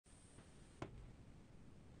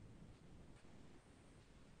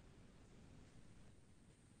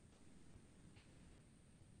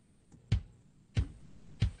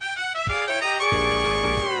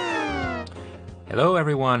Hello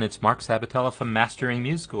everyone, it's Marc Sabatella from Mastering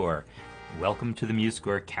MuseScore. Welcome to the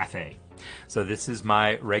MuseScore Café. So this is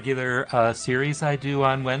my regular series I do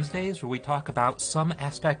on Wednesdays where we talk about some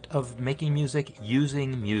aspect of making music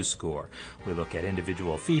using MuseScore. We look at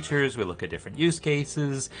individual features, we look at different use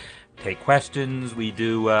cases, take questions, we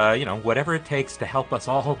do whatever it takes to help us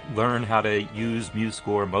all learn how to use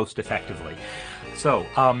MuseScore most effectively. So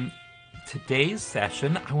today's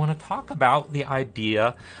session, I want to talk about the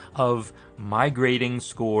idea of migrating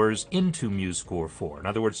scores into MuseScore 4. In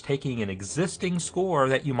other words, taking an existing score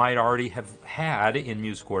that you might already have had in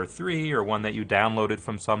MuseScore 3 or one that you downloaded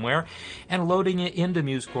from somewhere and loading it into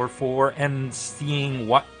MuseScore 4 and seeing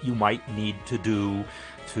what you might need to do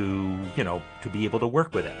to be able to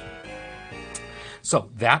work with it.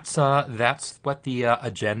 So that's what the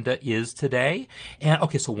agenda is today. And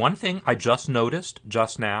okay, so one thing I just noticed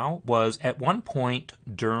just now was at one point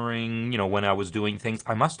during, when I was doing things,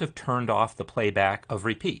 I must have turned off the playback of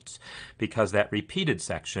repeats because that repeated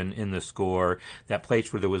section in the score, that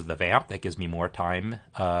place where there was the vamp, that gives me more time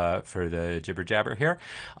for the jibber jabber here,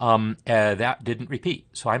 that didn't repeat.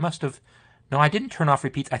 So I must have. No, I didn't turn off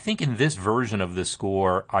repeats. I think in this version of the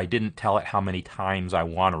score, I didn't tell it how many times I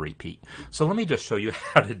want to repeat. So let me just show you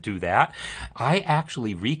how to do that. I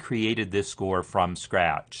actually recreated this score from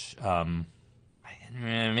scratch.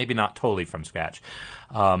 Maybe not totally from scratch,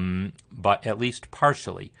 but at least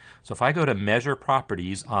partially. So if I go to Measure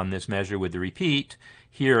Properties on this measure with the repeat,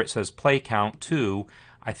 here it says Play Count 2.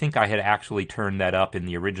 I think I had actually turned that up in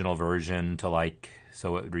the original version to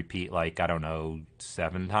so it would repeat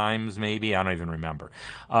 7 times maybe. I don't even remember.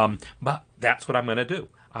 But that's what I'm going to do.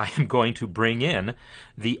 I am going to bring in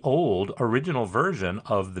the old original version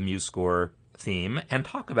of the MuseScore theme and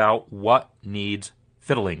talk about what needs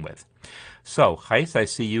fiddling with. So, Heis, I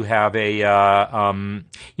see you have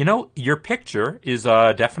your picture is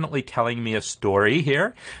definitely telling me a story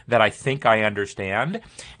here that I think I understand,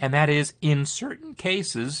 and that is in certain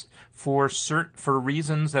cases, for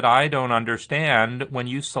reasons that I don't understand, when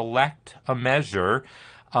you select a measure,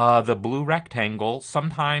 the blue rectangle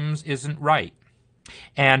sometimes isn't right.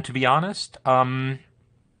 And to be honest,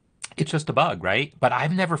 it's just a bug, right? But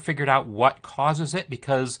I've never figured out what causes it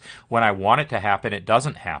because when I want it to happen, it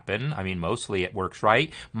doesn't happen. I mean, mostly it works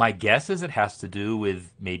right. My guess is it has to do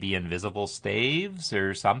with maybe invisible staves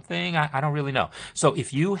or something. I don't really know. So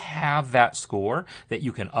if you have that score that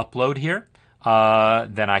you can upload here,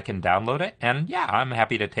 then I can download it. And yeah, I'm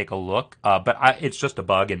happy to take a look. But it's just a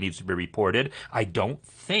bug and needs to be reported. I don't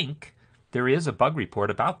think there is a bug report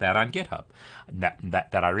about that on GitHub that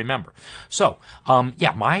I remember. So,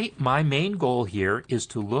 my main goal here is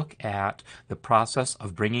to look at the process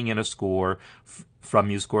of bringing in a score from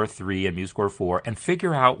MuseScore 3 and MuseScore 4 and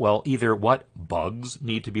figure out, either what bugs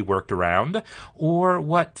need to be worked around or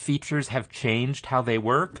what features have changed how they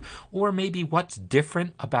work, or maybe what's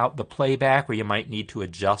different about the playback where you might need to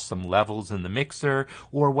adjust some levels in the mixer,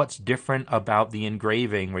 or what's different about the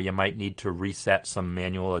engraving where you might need to reset some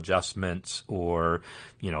manual adjustments or,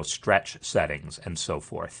 stretch settings and so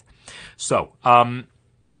forth. So,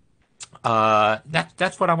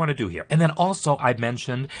 that's what I want to do here. And then also I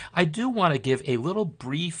mentioned I do want to give a little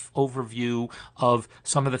brief overview of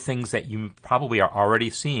some of the things that you probably are already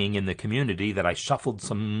seeing in the community that I shuffled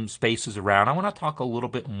some spaces around. I want to talk a little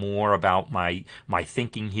bit more about my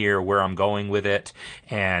thinking here, where I'm going with it,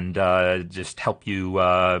 and just help you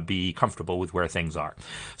be comfortable with where things are.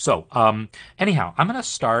 So anyhow, I'm going to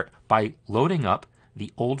start by loading up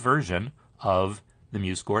the old version of the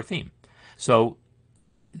MuseScore theme. So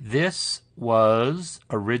this was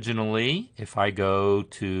originally, if I go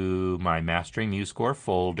to my Mastering MuseScore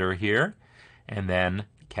folder here, and then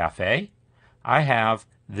Cafe, I have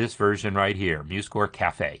this version right here, MuseScore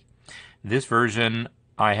Café. This version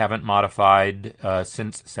I haven't modified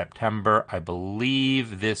since September. I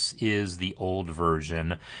believe this is the old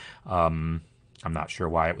version. I'm not sure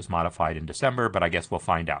why it was modified in December, but I guess we'll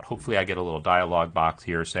find out. Hopefully I get a little dialog box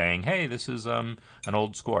here saying, hey, this is an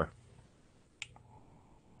old score.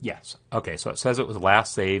 Yes. Okay, so it says it was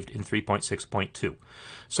last saved in 3.6.2.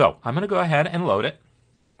 So I'm going to go ahead and load it.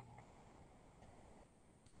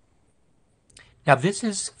 Now this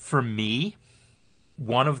is, for me,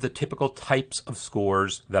 one of the typical types of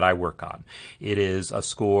scores that I work on. It is a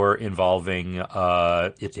score involving,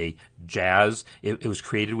 it's a jazz, it was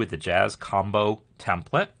created with the jazz combo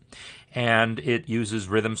template, and it uses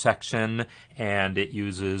rhythm section, and it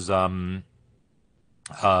uses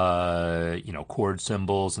chord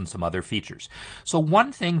symbols and some other features. So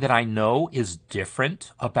one thing that I know is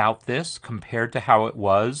different about this compared to how it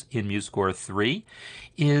was in MuseScore 3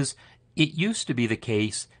 is it used to be the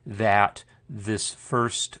case that this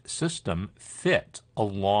first system fit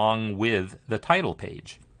along with the title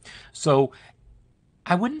page. So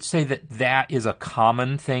I wouldn't say that that is a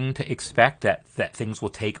common thing to expect, that things will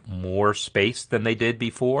take more space than they did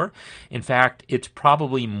before. In fact, it's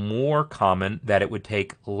probably more common that it would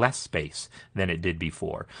take less space than it did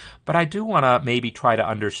before. But I do want to maybe try to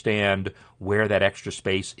understand where that extra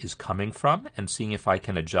space is coming from and seeing if I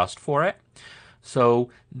can adjust for it. So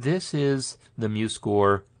this is the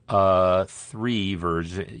MuseScore 3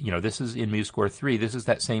 version. This is in MuseScore 3. This is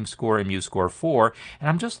that same score in MuseScore 4. And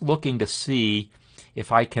I'm just looking to see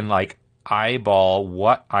if I can eyeball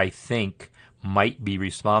what I think might be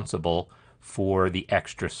responsible for the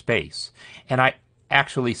extra space. And I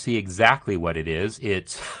actually see exactly what it is.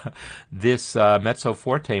 It's this mezzo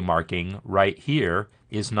forte marking right here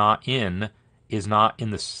is not in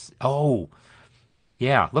the, oh,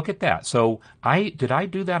 yeah, look at that. So did I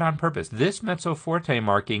do that on purpose? This mezzo forte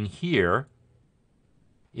marking here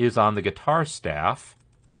is on the guitar staff.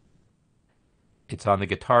 It's on the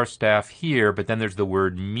guitar staff here, but then there's the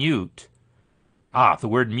word mute. The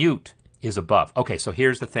word mute is above. Okay, so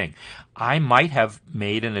here's the thing. I might have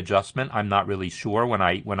made an adjustment. I'm not really sure when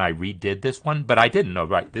I redid this one, but I didn't know.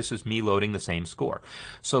 Right, this is me loading the same score.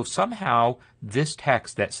 So somehow this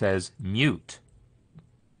text that says mute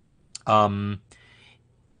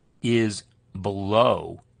is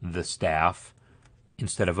below the staff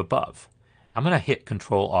instead of above. I'm going to hit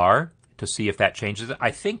Control R to see if that changes it.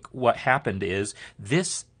 I think what happened is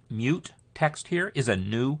this mute text here is a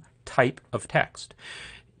new type of text.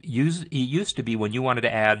 It used to be when you wanted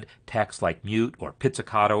to add text like mute or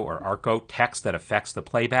pizzicato or arco, text that affects the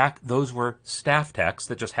playback, those were staff texts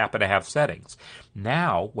that just happen to have settings.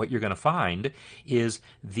 Now what you're going to find is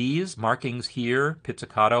these markings here,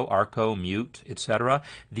 pizzicato, arco, mute, etc.,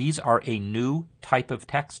 these are a new type of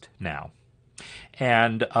text now.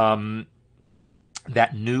 And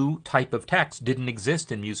that new type of text didn't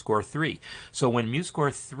exist in MuseScore 3. So when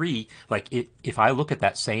MuseScore 3, if I look at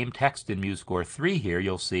that same text in MuseScore 3 here,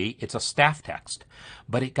 you'll see it's a staff text.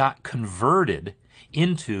 But it got converted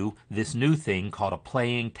into this new thing called a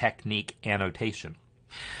playing technique annotation.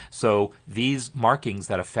 So these markings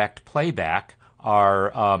that affect playback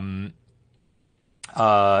are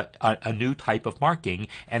a new type of marking,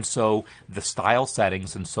 and so the style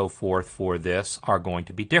settings and so forth for this are going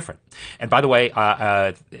to be different. And by the way,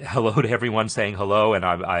 hello to everyone saying hello, and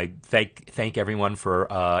I thank everyone for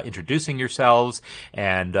introducing yourselves.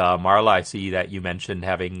 And Marla, I see that you mentioned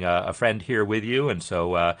having a friend here with you, and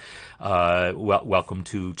so welcome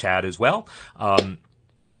to Chad as well.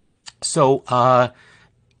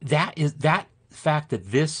 That fact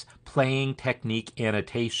that this playing technique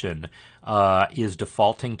annotation is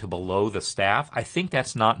defaulting to below the staff, I think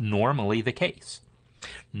that's not normally the case.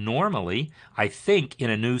 Normally, I think in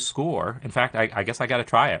a new score, in fact, I guess I got to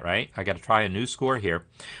try it, right? I got to try a new score here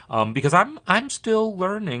because I'm still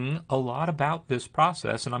learning a lot about this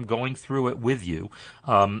process, and I'm going through it with you.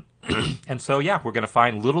 And so, yeah, we're going to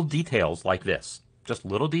find little details like this. Just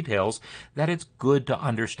little details that it's good to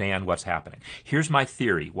understand what's happening. Here's my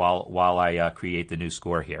theory while I create the new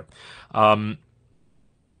score here. My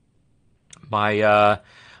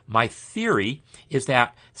theory is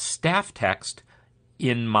that staff text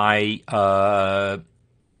in my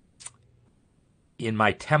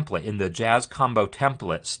template, in the Jazz Combo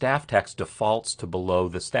template, staff text defaults to below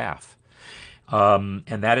the staff. And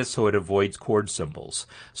that is so it avoids chord symbols.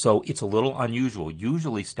 So it's a little unusual.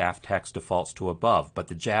 Usually staff text defaults to above, but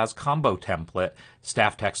the Jazz Combo template,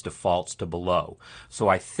 staff text defaults to below. So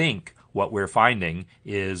I think what we're finding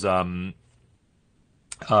is that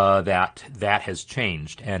has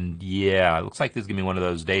changed. And yeah, it looks like this is going to be one of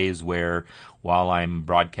those days where while I'm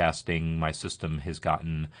broadcasting, my system has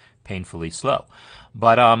gotten painfully slow.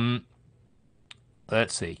 But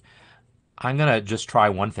let's see. I'm going to just try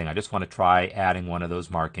one thing. I just want to try adding one of those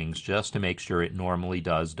markings just to make sure it normally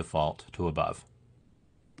does default to above.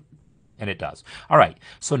 And it does. All right.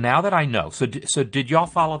 So now that I know, so did y'all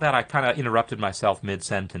follow that? I kind of interrupted myself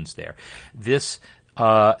mid-sentence there. This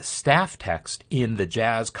staff text in the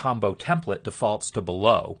Jazz Combo template defaults to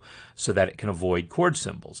below so that it can avoid chord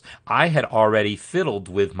symbols. I had already fiddled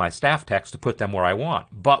with my staff text to put them where I want.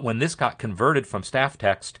 But when this got converted from staff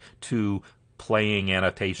text to playing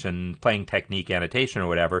technique annotation or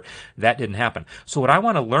whatever, that didn't happen. So what I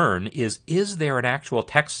want to learn is there an actual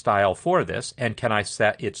text style for this, and can I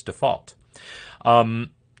set its default?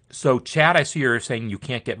 So Chad, I see you're saying you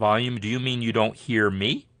can't get volume. Do you mean you don't hear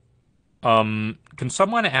me? Can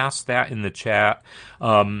someone ask that in the chat?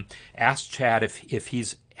 Ask Chad if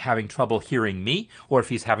he's having trouble hearing me or if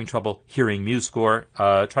he's having trouble hearing MuseScore.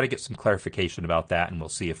 Try to get some clarification about that, and we'll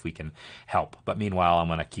see if we can help. But meanwhile, I'm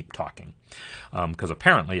going to keep talking because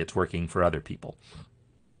apparently it's working for other people.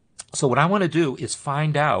 So what I want to do is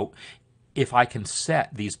find out if I can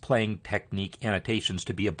set these playing technique annotations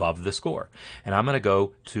to be above the score. And I'm going to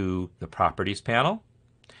go to the Properties panel,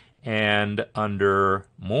 and under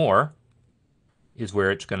More is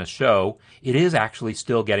where it's going to show it is actually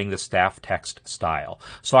still getting the staff text style.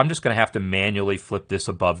 So I'm just going to have to manually flip this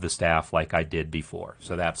above the staff like I did before.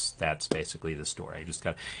 So that's basically the story. I just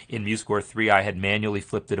got in MuseScore 3 I had manually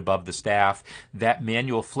flipped it above the staff. That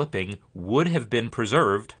manual flipping would have been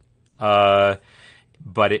preserved, but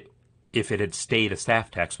if it had stayed a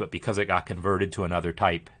staff text, but because it got converted to another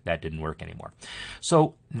type, that didn't work anymore.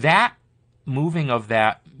 So that moving of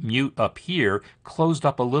that mute up here closed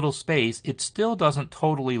up a little space. It still doesn't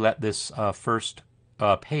totally let this first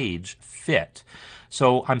page fit.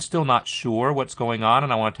 So I'm still not sure what's going on,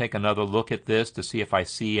 and I want to take another look at this to see if I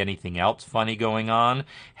see anything else funny going on.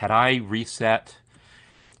 Had I reset,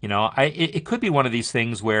 it could be one of these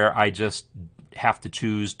things where I just have to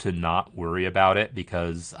choose to not worry about it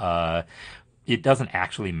because it doesn't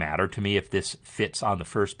actually matter to me if this fits on the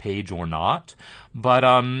first page or not. But,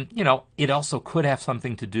 it also could have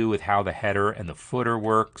something to do with how the header and the footer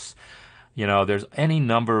works. There's any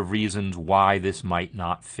number of reasons why this might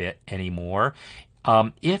not fit anymore.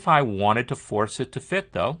 If I wanted to force it to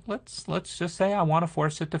fit, though, let's just say I want to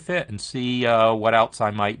force it to fit and see what else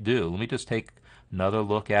I might do. Let me just take another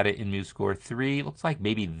look at it in MuseScore 3. Looks like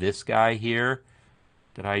maybe this guy here.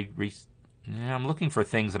 I'm looking for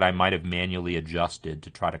things that I might have manually adjusted to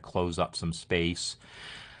try to close up some space.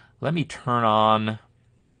 Let me turn on.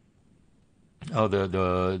 Oh,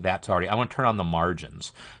 that's already. I want to turn on the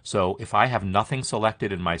margins. So if I have nothing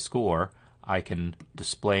selected in my score, I can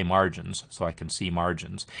display margins, so I can see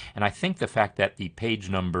margins. And I think the fact that the page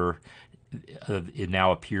number it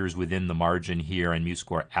now appears within the margin here, and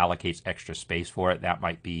MuseScore allocates extra space for it. That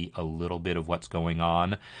might be a little bit of what's going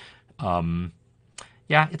on.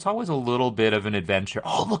 Yeah, it's always a little bit of an adventure.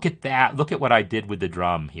 Oh, look at that. Look at what I did with the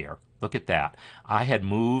drum here. Look at that. I had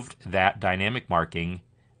moved that dynamic marking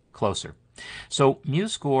closer. So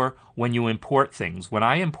MuseScore, when you import things, when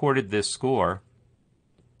I imported this score,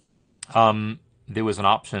 there was an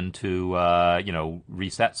option to,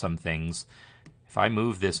 reset some things. If I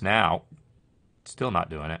move this now, still not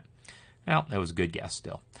doing it. Well, that was a good guess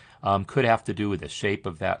still. Could have to do with the shape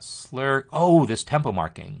of that slur. Oh, this tempo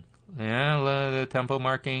marking. Yeah, the tempo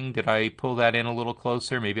marking. Did I pull that in a little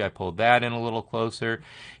closer? Maybe I pulled that in a little closer.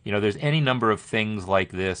 There's any number of things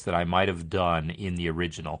like this that I might have done in the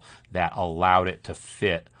original that allowed it to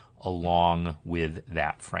fit along with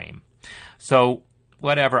that frame. So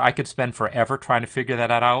whatever, I could spend forever trying to figure that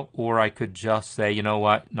out, or I could just say, you know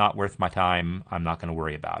what, not worth my time. I'm not going to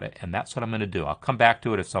worry about it. And that's what I'm going to do. I'll come back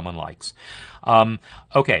to it if someone likes.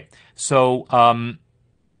 Okay, so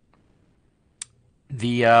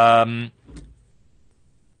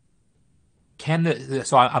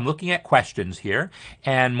so I'm looking at questions here,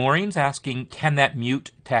 and Maureen's asking, can that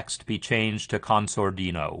mute text be changed to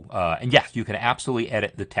consordino? And yes, you can absolutely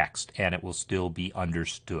edit the text, and it will still be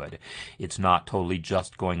understood. It's not totally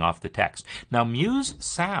just going off the text. Now, Muse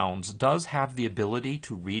Sounds does have the ability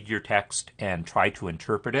to read your text and try to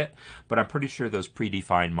interpret it, but I'm pretty sure those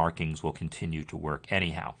predefined markings will continue to work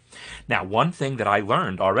anyhow. Now, one thing that I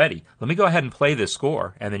learned already, let me go ahead and play this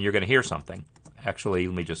score, and then you're going to hear something. Actually,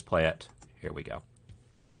 let me just play it. Here we go.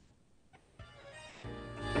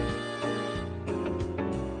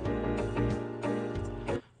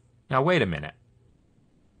 Now, wait a minute.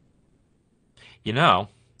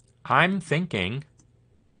 I'm thinking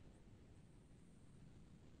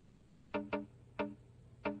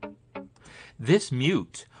this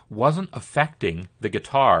mute wasn't affecting the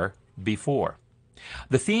guitar before.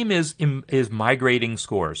 The theme is migrating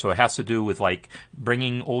scores, so it has to do with like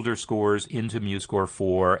bringing older scores into MuseScore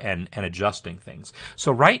 4 and adjusting things.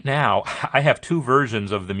 So right now, I have two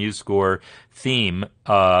versions of the MuseScore theme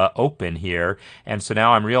open here, and so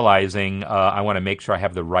now I'm realizing I want to make sure I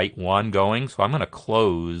have the right one going, so I'm going to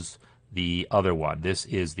close the other one. This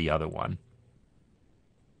is the other one.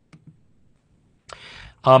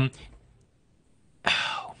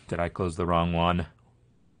 Did I close the wrong one?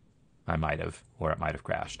 I might have, or it might have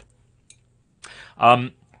crashed. By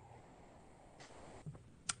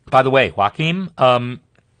the way, Joaquim, I'm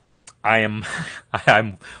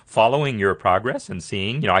following your progress and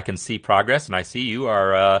seeing, I can see progress, and I see you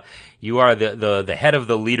are the head of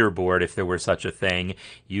the leaderboard, if there were such a thing.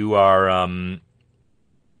 You are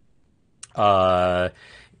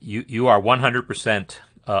you are 100%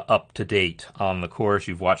 up to date on the course.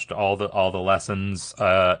 You've watched all the lessons.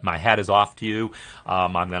 My hat is off to you.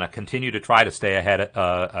 I'm going to continue to try to stay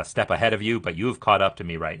a step ahead of you, but you've caught up to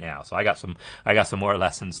me right now. So I got some more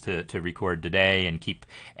lessons to record today, and keep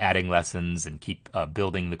adding lessons and keep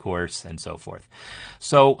building the course and so forth.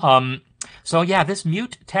 So yeah, this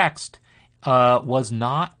mute text was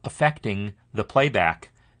not affecting the playback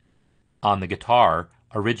on the guitar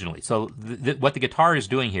originally. So what the guitar is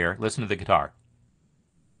doing here, listen to the guitar.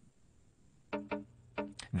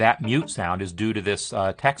 That mute sound is due to this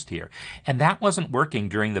text here. And that wasn't working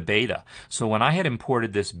during the beta. So when I had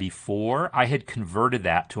imported this before, I had converted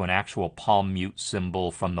that to an actual palm mute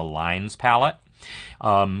symbol from the lines palette.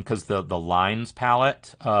 Because the lines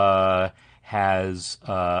palette has,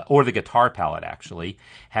 or the guitar palette actually,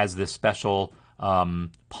 has this special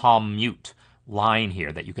palm mute line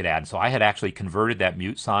here that you could add. So I had actually converted that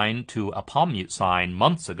mute sign to a palm mute sign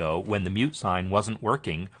months ago when the mute sign wasn't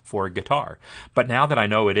working for a guitar. But now that I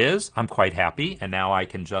know it is, I'm quite happy, and now I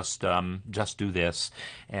can just do this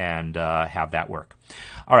and have that work.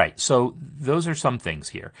 All right, so those are some things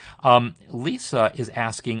here. Lisa is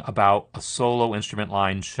asking about a solo instrument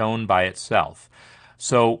line shown by itself.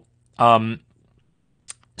 So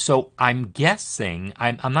I'm guessing,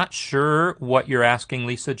 I'm not sure what you're asking,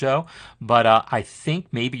 Lisa Jo, but I think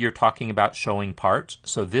maybe you're talking about showing parts.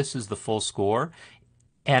 So this is the full score.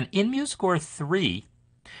 And in MuseScore 3,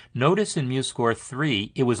 notice in MuseScore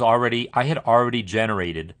 3, I had already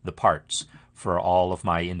generated the parts for all of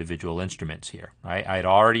my individual instruments here, right? I had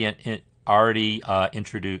already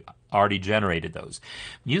generated those.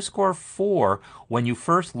 MuseScore 4, when you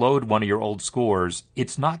first load one of your old scores,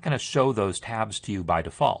 it's not going to show those tabs to you by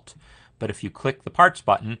default. But if you click the parts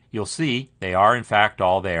button, you'll see they are in fact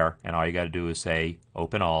all there, and all you got to do is say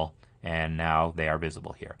open all, and now they are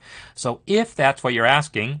visible here. So if that's what you're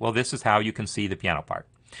asking, well, this is how you can see the piano part.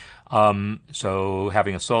 So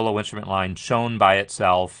having a solo instrument line shown by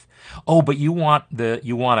itself. Oh, but you want to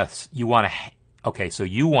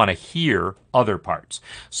hear other parts.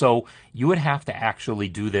 So you would have to actually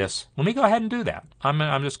do this. Let me go ahead and do that.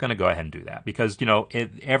 I'm just going to go ahead and do that because,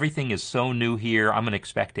 everything is so new here. I'm going to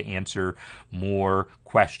expect to answer more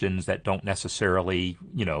questions that don't necessarily,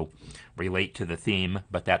 relate to the theme,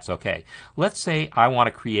 but that's okay. Let's say I want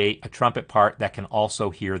to create a trumpet part that can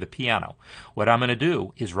also hear the piano. What I'm going to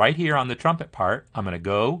do is right here on the trumpet part, I'm going to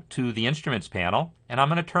go to the instruments panel and I'm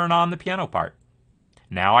going to turn on the piano part.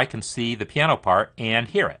 Now I can see the piano part and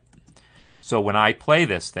hear it. So when I play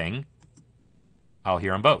this thing, I'll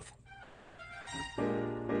hear them both.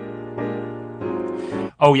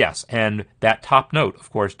 Oh yes, and that top note,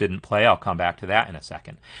 of course, didn't play. I'll come back to that in a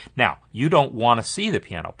second. Now, you don't want to see the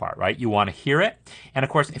piano part, right? You want to hear it. And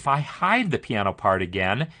of course, if I hide the piano part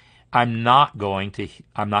again, I'm not going to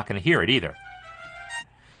hear it either.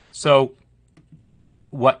 So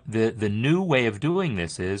what the new way of doing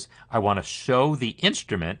this is, I want to show the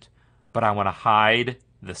instrument, but I want to hide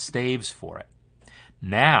the staves for it.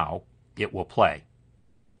 Now it will play.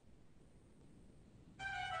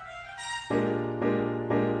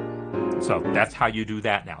 So that's how you do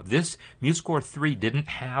that now. This MuseScore 3 didn't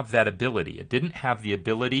have that ability. It didn't have the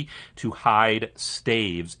ability to hide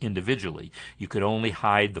staves individually. You could only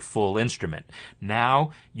hide the full instrument.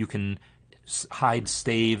 Now you can hide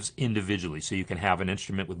staves individually. So you can have an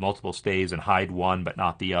instrument with multiple staves and hide one but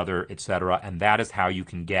not the other, etc. And that is how you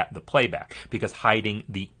can get the playback, because hiding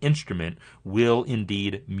the instrument will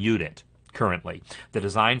indeed mute it currently. The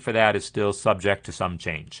design for that is still subject to some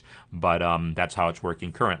change, but that's how it's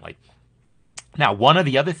working currently. Now, one of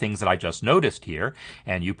the other things that I just noticed here,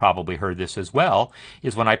 and you probably heard this as well,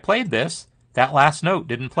 is when I played this, that last note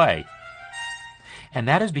didn't play. And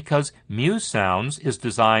that is because Muse Sounds is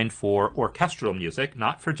designed for orchestral music,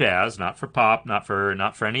 not for jazz, not for pop, not for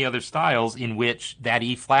any other styles in which that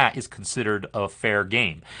E flat is considered a fair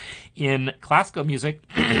game. In classical music,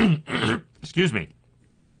 excuse me,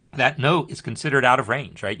 that note is considered out of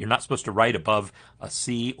range, right? You're not supposed to write above a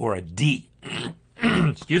C or a D.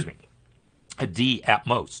 Excuse me. A D at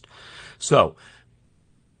most. So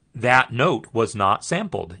that note was not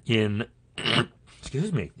sampled in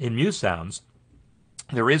excuse me, in Muse Sounds.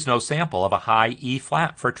 There is no sample of a high E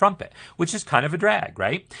flat for trumpet, which is kind of a drag,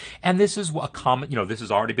 right? And this is a common, this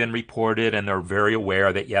has already been reported, and they're very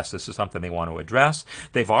aware that, yes, this is something they want to address.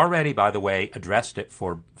 They've already, by the way, addressed it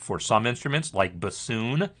for some instruments like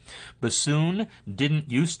bassoon. Bassoon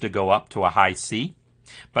didn't used to go up to a high C,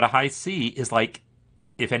 but a high C is like,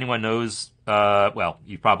 if anyone knows,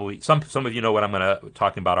 you probably, some of you know what I'm going to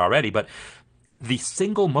talking about already, but the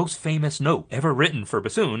single most famous note ever written for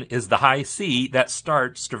bassoon is the high C that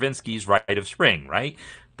starts Stravinsky's Rite of Spring, right?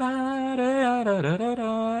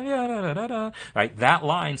 Right, that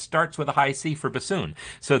line starts with a high C for bassoon.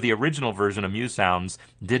 So the original version of Muse Sounds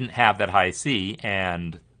didn't have that high C,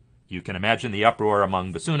 and you can imagine the uproar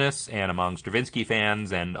among bassoonists and among Stravinsky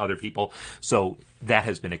fans and other people. So that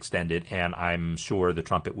has been extended, and I'm sure the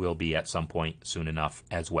trumpet will be at some point soon enough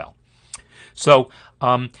as well. So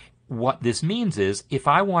what this means is if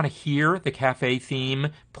I want to hear the cafe theme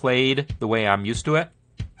played the way I'm used to it,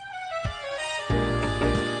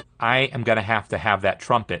 I am going to have that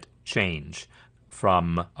trumpet change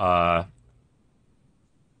from I'm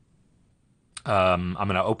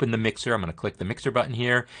going to open the mixer. I'm going to click the mixer button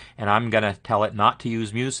here, and I'm going to tell it not to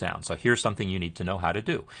use Muse Sound. So here's something you need to know how to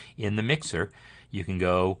do. In the mixer, you can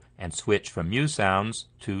go and switch from Muse Sounds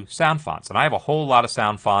to sound fonts. And I have a whole lot of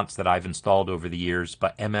sound fonts that I've installed over the years,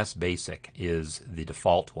 but MS Basic is the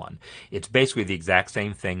default one. It's basically the exact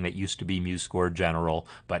same thing that used to be MuseScore General,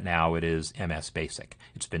 but now it is MS Basic.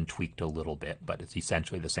 It's been tweaked a little bit, but it's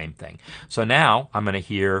essentially the same thing. So now I'm going to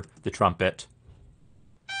hear the trumpet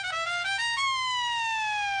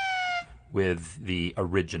with the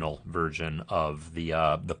original version of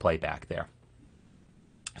the playback there.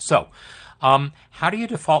 So, how do you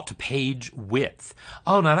default to page width?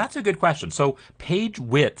 Oh, now that's a good question. So, page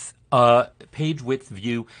width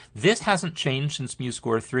view, this hasn't changed since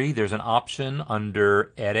MuseScore 3. There's an option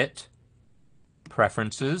under Edit,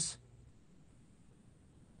 Preferences,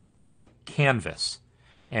 Canvas,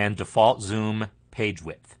 and Default Zoom Page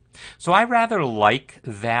Width. So I rather like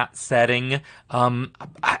that setting. I'm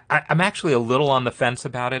actually a little on the fence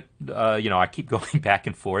about it. I keep going back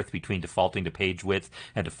and forth between defaulting to page width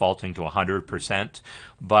and defaulting to 100%.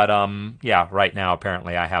 But yeah, right now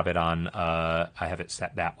apparently I have it on. I have it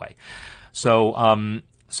set that way. So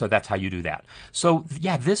that's how you do that. So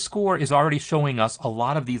yeah, this score is already showing us a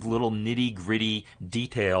lot of these little nitty-gritty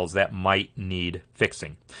details that might need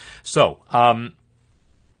fixing. So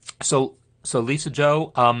Lisa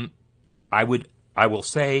Jo, I will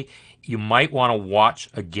say you might want to watch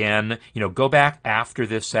again. Go back after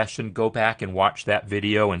this session, go back and watch that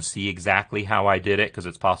video and see exactly how I did it, because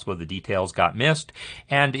it's possible the details got missed.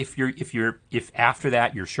 And if after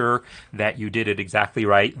that you're sure that you did it exactly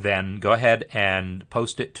right, then go ahead and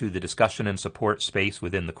post it to the discussion and support space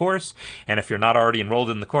within the course. And if you're not already enrolled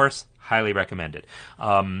in the course, highly recommend it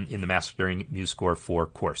in the Mastering MuseScore 4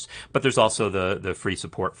 course. But there's also the free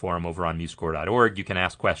support forum over on MuseScore.org. You can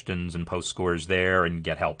ask questions and post scores there and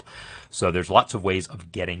get help. So there's lots of ways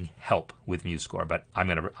of getting help with MuseScore, but I'm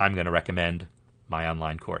gonna recommend my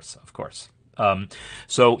online course, of course.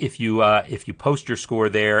 So if you post your score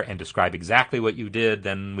there and describe exactly what you did,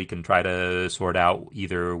 then we can try to sort out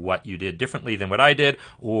either what you did differently than what I did,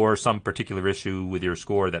 or some particular issue with your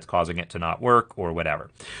score that's causing it to not work, or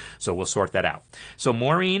whatever. So we'll sort that out. So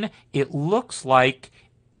Maureen, it looks like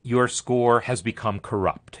your score has become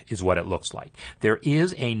corrupt, is what it looks like. There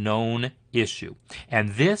is a known issue, and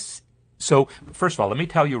this. So first of all, let me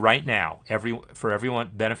tell you right now, for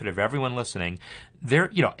benefit of everyone listening,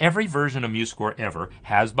 every version of MuseScore ever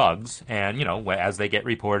has bugs, and as they get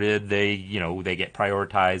reported, they get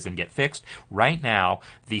prioritized and get fixed. Right now,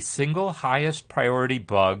 the single highest priority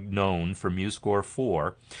bug known for MuseScore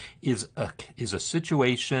 4 is a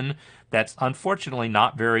situation that's unfortunately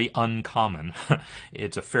not very uncommon.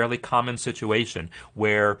 It's a fairly common situation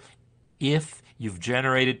where if you've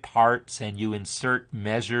generated parts and you insert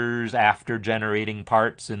measures after generating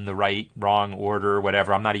parts in the right, wrong order,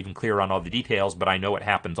 whatever. I'm not even clear on all the details, but I know it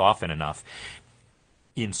happens often enough.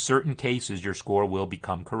 In certain cases, your score will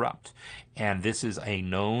become corrupt. And this is a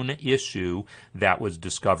known issue that was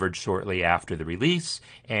discovered shortly after the release,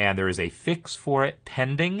 and there is a fix for it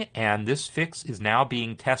pending, and this fix is now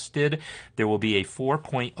being tested. There will be a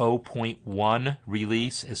 4.0.1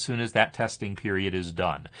 release as soon as that testing period is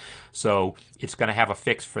done. So it's going to have a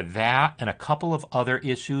fix for that and a couple of other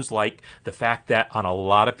issues, like the fact that on a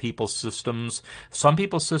lot of people's systems, some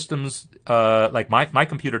people's systems, like my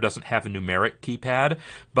computer doesn't have a numeric keypad,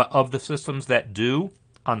 but of the systems that do,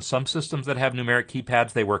 on some systems that have numeric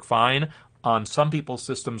keypads, they work fine. On some people's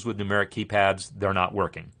systems with numeric keypads, they're not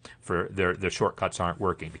working. Their shortcuts aren't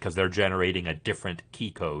working because they're generating a different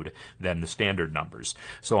key code than the standard numbers.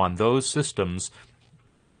 So on those systems,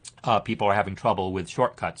 people are having trouble with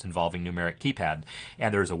shortcuts involving numeric keypad.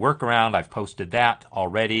 And there's a workaround. I've posted that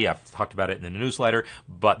already. I've talked about it in the newsletter,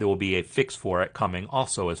 but there will be a fix for it coming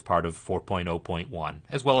also as part of 4.0.1,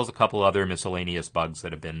 as well as a couple other miscellaneous bugs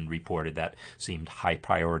that have been reported that seemed high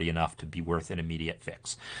priority enough to be worth an immediate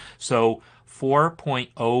fix. So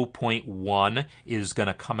 4.0.1 is going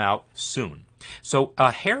to come out soon. So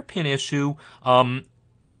a hairpin issue.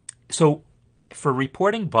 So for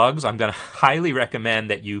reporting bugs, I'm going to highly recommend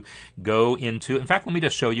that you go into, in fact, let me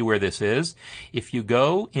just show you where this is. If you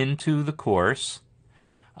go into the course,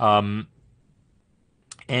 any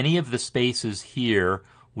of the spaces here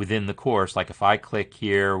within the course, like if I click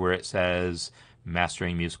here where it says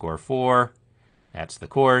Mastering MuseScore 4, that's the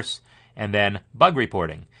course, and then bug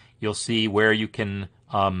reporting, you'll see where you can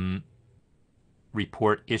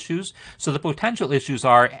report issues. So the potential issues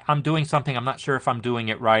are, I'm doing something, I'm not sure if I'm doing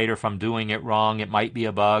it right or if I'm doing it wrong. It might be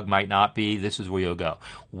a bug, might not be. This is where you'll go.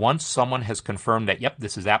 Once someone has confirmed that, yep,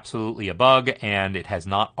 this is absolutely a bug and it has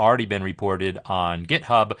not already been reported on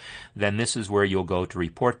GitHub, then this is where you'll go to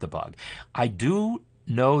report the bug. I do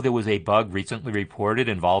know there was a bug recently reported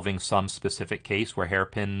involving some specific case where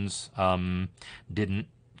hairpins didn't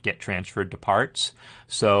get transferred to parts.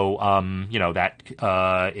 So, that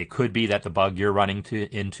it could be that the bug you're running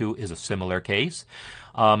into is a similar case.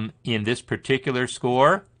 In this particular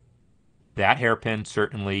score, that hairpin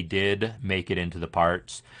certainly did make it into the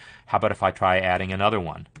parts. How about if I try adding another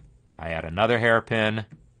one? I add another hairpin.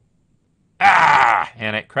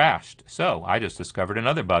 And it crashed. So I just discovered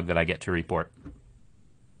another bug that I get to report.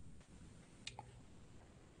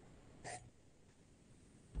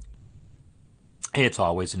 It's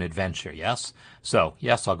always an adventure, yes? So,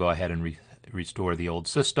 yes, I'll go ahead and restore the old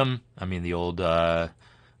system. The old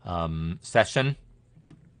session.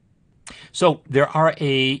 So, there are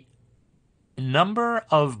a number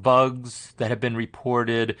of bugs that have been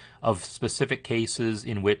reported of specific cases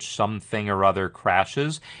in which something or other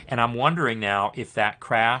crashes. And I'm wondering now if that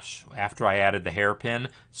crash, after I added the hairpin,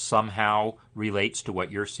 somehow relates to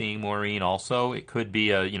what you're seeing, Maureen, also. It could be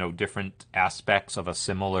different aspects of a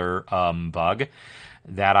similar bug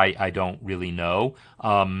that I don't really know.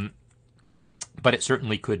 But it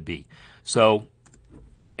certainly could be. So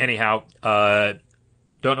anyhow,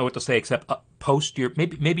 don't know what to say except post your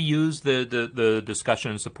maybe use the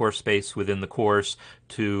discussion and support space within the course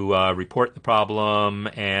to report the problem,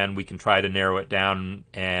 and we can try to narrow it down,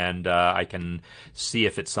 and I can see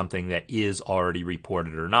if it's something that is already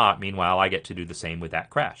reported or not. Meanwhile, I get to do the same with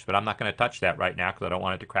that crash, but I'm not going to touch that right now because I don't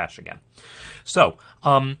want it to crash again. So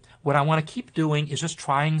what I want to keep doing is just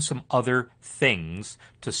trying some other things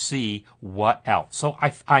to see what else. So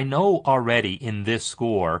I know already in this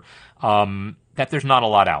score that there's not a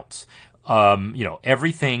lot else.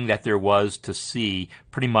 Everything that there was to see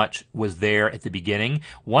pretty much was there at the beginning.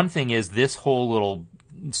 One thing is this whole little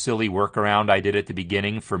silly workaround I did at the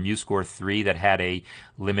beginning for MuseScore 3 that had a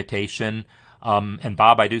limitation. And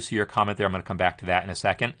Bob, I do see your comment there. I'm going to come back to that in a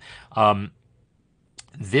second.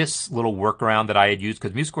 This little workaround that I had used,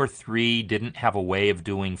 because MuseScore 3 didn't have a way of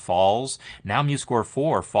doing falls. Now MuseScore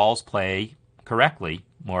 4, falls play correctly,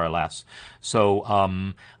 more or less.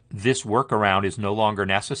 So this workaround is no longer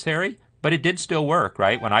necessary, but it did still work,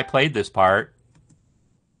 right? When I played this part.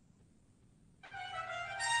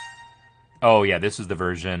 Oh yeah, this is the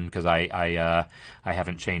version because I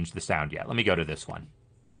haven't changed the sound yet. Let me go to this one.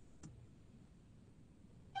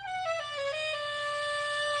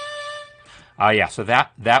 So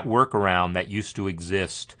that workaround that used to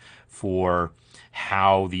exist for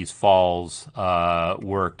how these falls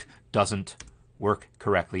worked doesn't work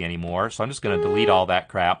correctly anymore. So I'm just going to delete all that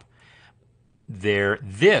crap.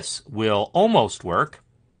 This will almost work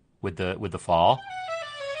with the fall,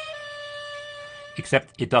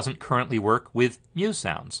 except it doesn't currently work with Muse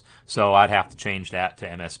sounds. So I'd have to change that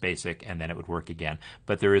to MS Basic and then it would work again.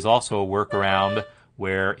 But there is also a workaround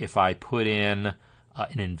where if I put in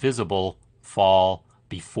an invisible fall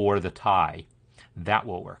before the tie, that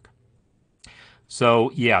will work.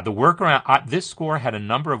 So yeah, the workaround, this score had a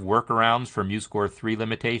number of workarounds for MuseScore 3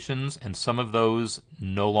 limitations, and some of those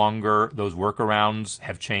those workarounds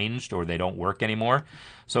have changed or they don't work anymore.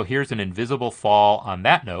 So here's an invisible fall on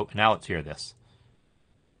that note. Now let's hear this.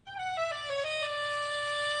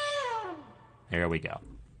 There we go.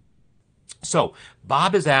 So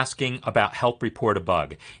Bob is asking about help report a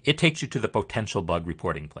bug. It takes you to the potential bug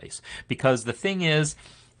reporting place. Because the thing is,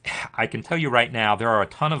 I can tell you right now, there are a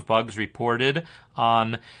ton of bugs reported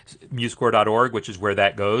on MuseScore.org, which is where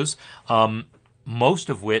that goes. Most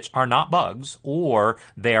of which are not bugs, or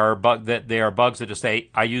they are bugs that just say,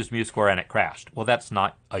 I used MuseScore and it crashed. Well, that's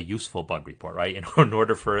not a useful bug report, right? In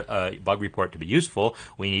order for a bug report to be useful,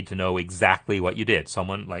 we need to know exactly what you did.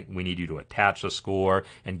 We need you to attach a score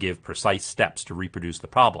and give precise steps to reproduce the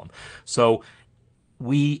problem. So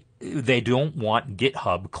they don't want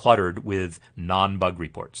GitHub cluttered with non-bug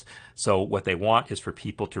reports. So what they want is for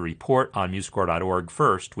people to report on MuseScore.org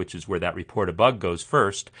first, which is where that report a bug goes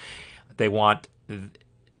first. They want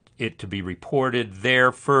it to be reported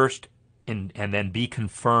there first, and then be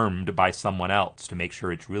confirmed by someone else to make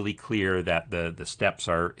sure it's really clear that the steps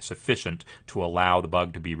are sufficient to allow the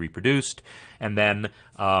bug to be reproduced. And then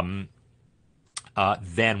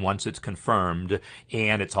once it's confirmed,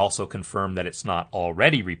 and it's also confirmed that it's not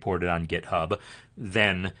already reported on GitHub,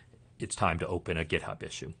 then it's time to open a GitHub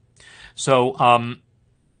issue. So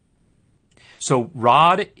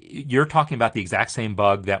Rod, you're talking about the exact same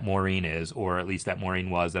bug that Maureen is, or at least that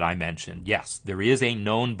Maureen was that I mentioned. Yes, there is a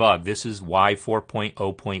known bug. This is why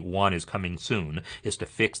 4.0.1 is coming soon, is to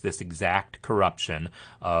fix this exact corruption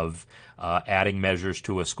of adding measures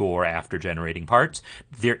to a score after generating parts.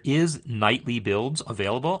 There is nightly builds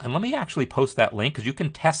available, and let me actually post that link because you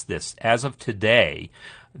can test this as of today.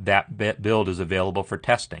 That build is available for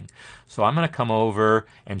testing. So I'm going to come over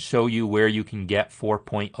and show you where you can get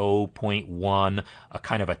 4.0.1, a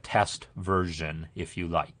kind of a test version, if you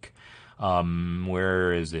like.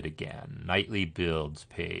 Where is it again? Nightly builds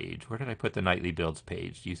page. Where did I put the nightly builds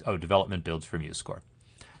page? Development builds for MuseScore.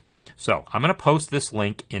 So I'm going to post this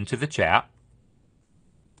link into the chat.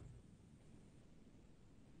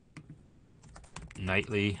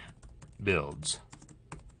 Nightly builds.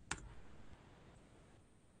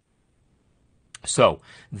 So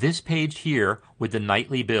this page here with the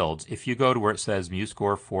nightly builds, if you go to where it says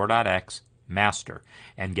MuseScore 4.x master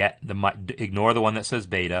and ignore the one that says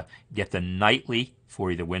beta, get the nightly for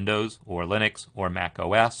either Windows or Linux or Mac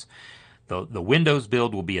OS. The Windows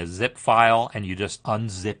build will be a zip file, and you just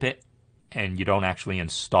unzip it, and you don't actually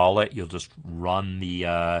install it. You'll just run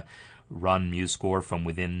the run MuseScore from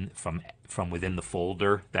within the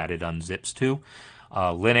folder that it unzips to.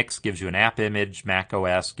 Linux gives you an app image. Mac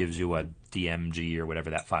OS gives you a DMG or whatever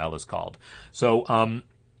that file is called. So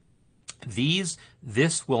this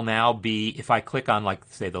will now be, if I click on, like,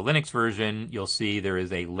 say, the Linux version, you'll see there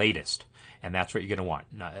is a latest, and that's what you're going to want.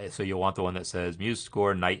 So you'll want the one that says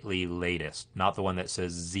MuseScore Nightly Latest, not the one that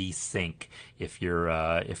says Z-Sync if you're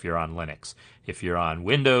on Linux. If you're on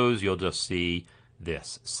Windows, you'll just see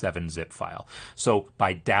this 7-zip file. So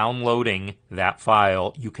by downloading that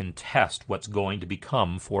file, you can test what's going to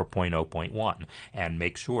become 4.0.1 and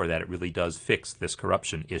make sure that it really does fix this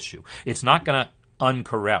corruption issue. It's not going to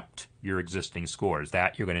uncorrupt your existing scores.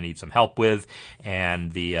 That you're going to need some help with,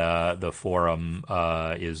 and the forum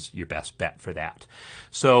is your best bet for that.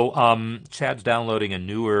 So Chad's downloading a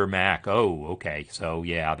newer Mac. Oh, okay. So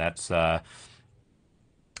yeah, that's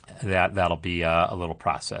that'll be a little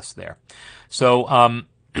process there. So all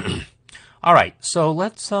right, so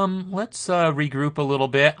let's regroup a little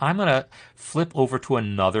bit. I'm gonna flip over to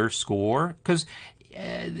another score because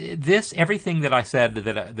everything that I said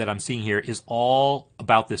that I'm seeing here is all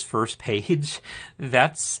about this first page.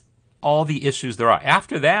 That's all the issues there are.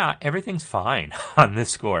 After that, everything's fine on this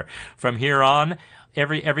score. From here on,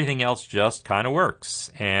 everything else just kind of works,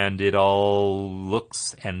 and it all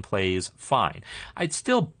looks and plays fine. It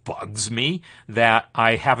still bugs me that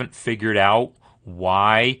I haven't figured out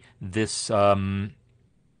why this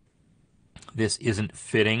isn't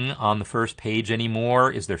fitting on the first page anymore.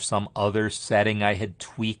 Is there some other setting I had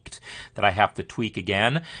tweaked that I have to tweak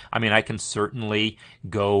again? I mean, I can certainly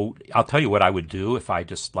go. I'll tell you what I would do if I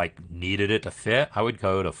just needed it to fit. I would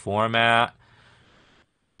go to Format,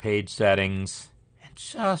 Page Settings,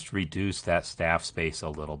 just reduce that staff space a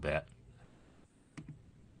little bit.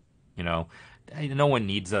 No one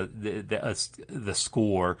needs the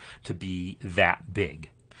score to be that big.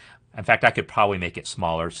 In fact, I could probably make it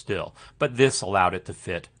smaller still, but this allowed it to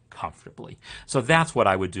fit comfortably. So that's what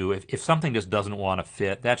I would do. If something just doesn't want to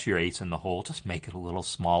fit, that's your ace in the hole. Just make it a little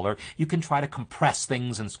smaller. You can try to compress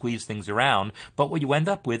things and squeeze things around, but what you end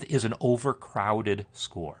up with is an overcrowded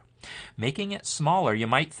score. Making it smaller, you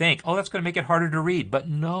might think, oh, that's going to make it harder to read. But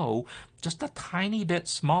no, just a tiny bit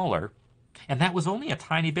smaller. And that was only a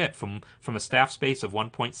tiny bit from a staff space of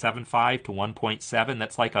 1.75 to 1.7.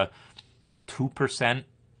 That's like a 2%.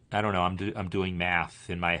 I don't know. I'm doing math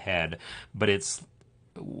in my head, but it's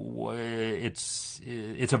a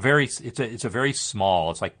very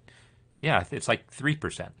small. It's like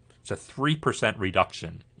 3%. It's a 3%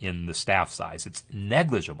 reduction in the staff size. It's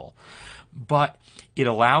negligible. But it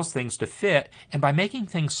allows things to fit, and by making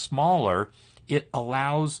things smaller, it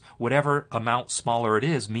allows whatever amount smaller it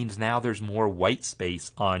is means now there's more white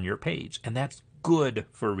space on your page, and that's good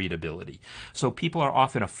for readability. So people are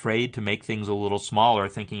often afraid to make things a little smaller,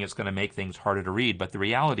 thinking it's going to make things harder to read, but the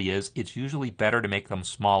reality is it's usually better to make them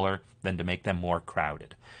smaller than to make them more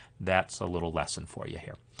crowded. That's a little lesson for you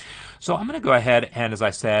here. So I'm going to go ahead and, as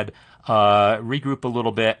I said, regroup a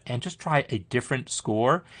little bit and just try a different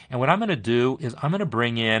score. And what I'm going to do is I'm going to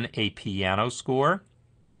bring in a piano score.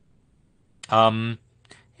 I'll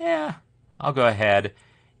go ahead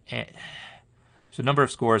there's a number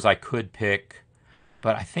of scores I could pick,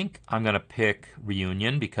 but I think I'm going to pick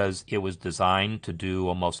Reunion because it was designed to do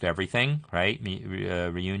almost everything, right?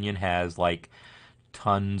 Reunion has like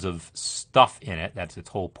tons of stuff in it. That's its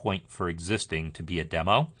whole point for existing, to be a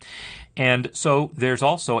demo. And so there's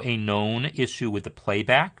also a known issue with the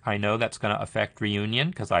playback. I know that's going to affect Reunion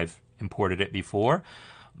because I've imported it before.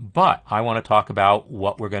 But I want to talk about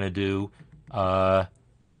what we're going to do.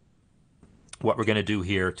 What we're going to do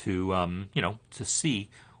here to, to see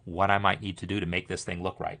what I might need to do to make this thing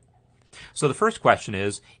look right. So the first question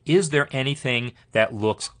is there anything that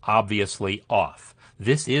looks obviously off?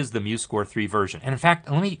 This is the MuseScore 3 version. And in fact,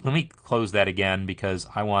 let me close that again because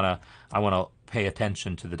I want to pay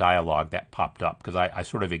attention to the dialogue that popped up because I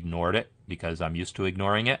sort of ignored it because I'm used to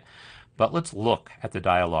ignoring it. But let's look at the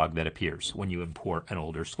dialogue that appears when you import an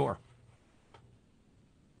older score.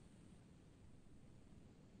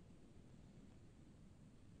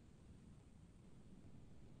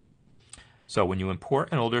 So when you import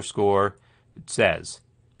an older score, it says,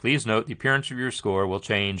 please note the appearance of your score will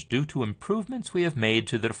change due to improvements we have made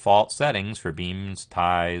to the default settings for beams,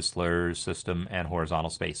 ties, slurs, system, and horizontal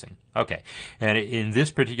spacing. Okay, and in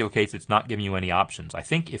this particular case, it's not giving you any options. I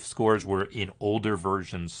think if scores were in older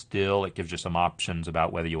versions still, it gives you some options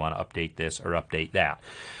about whether you want to update this or update that.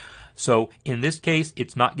 So in this case,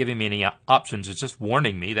 it's not giving me any options. It's just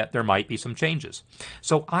warning me that there might be some changes.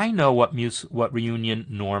 So I know what Reunion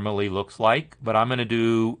normally looks like, but I'm going to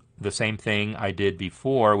do the same thing I did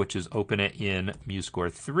before, which is open it in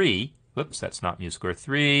MuseScore 3. Whoops, that's not MuseScore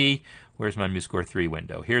 3. Where's my MuseScore 3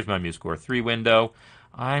 window? Here's my MuseScore 3 window.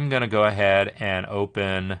 I'm going to go ahead and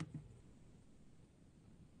open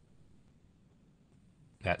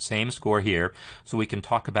that same score here so we can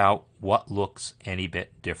talk about what looks any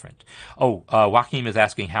bit different. Oh, Joachim is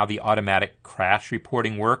asking how the automatic crash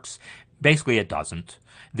reporting works. Basically, it doesn't.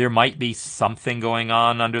 There might be something going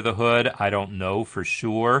on under the hood. I don't know for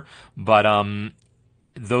sure, but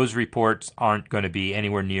those reports aren't going to be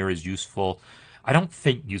anywhere near as useful. I don't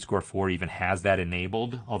think MuseScore 4 even has that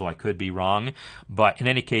enabled, although I could be wrong. But in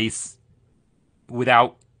any case,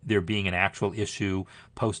 without there being an actual issue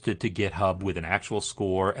posted to GitHub with an actual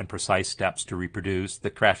score and precise steps to reproduce, the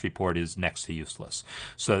crash report is next to useless.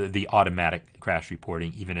 So the automatic crash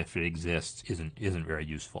reporting, even if it exists, isn't very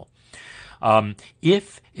useful.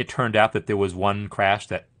 If it turned out that there was one crash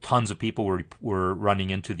that tons of people were running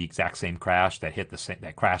into the exact same crash that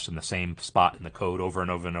crashed in the same spot in the code over and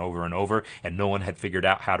over and over and over, and no one had figured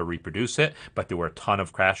out how to reproduce it, but there were a ton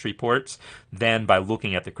of crash reports, then by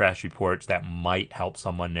looking at the crash reports, that might help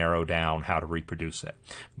someone narrow down how to reproduce it.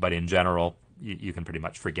 But in general, you can pretty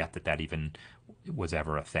much forget that even was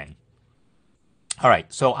ever a thing. All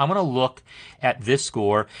right, so I'm going to look at this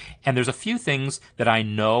score, and there's a few things that I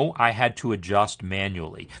know I had to adjust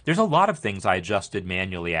manually. There's a lot of things I adjusted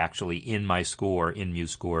manually, actually, in my score in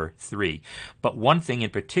MuseScore 3. But one thing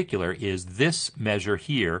in particular is this measure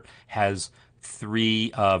here has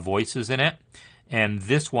 3 voices in it, and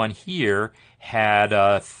this one here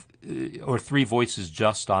had 3 voices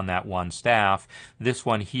just on that one staff. This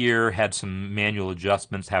one here had some manual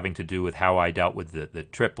adjustments having to do with how I dealt with the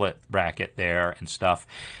triplet bracket there and stuff.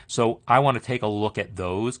 So I want to take a look at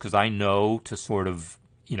those because I know to sort of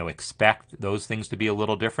expect those things to be a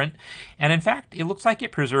little different. And in fact, it looks like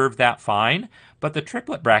it preserved that fine, but the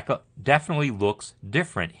triplet bracket definitely looks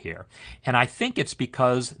different here. And I think it's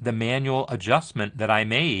because the manual adjustment that I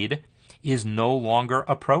made is no longer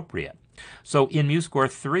appropriate. So in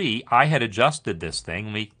MuseScore 3, I had adjusted this thing.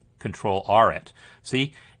 Let me Control R it.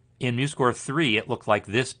 See, in MuseScore 3, it looked like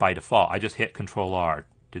this by default. I just hit Control R.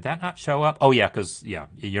 Did that not show up? Oh, yeah, because,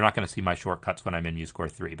 you're not going to see my shortcuts when I'm in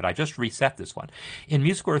MuseScore 3, but I just reset this one. In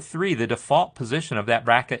MuseScore 3, the default position of that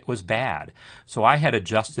bracket was bad, so I had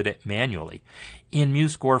adjusted it manually. In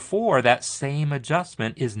MuseScore 4, that same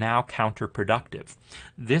adjustment is now counterproductive.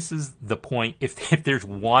 This is the point. If there's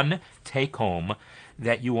one take-home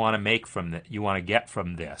that you want to make from that, you want to get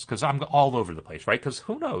from this, because I'm all over the place, right? Because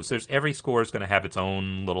who knows? Every score is going to have its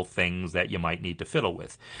own little things that you might need to fiddle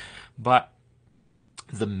with. But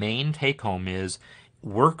the main take home is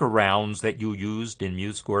workarounds that you used in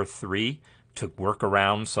MuseScore 3 to work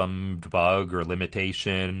around some bug or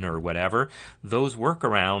limitation or whatever. Those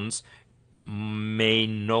workarounds may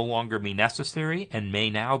no longer be necessary and may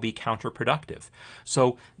now be counterproductive.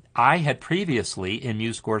 So I had previously in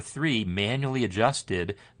MuseScore 3 manually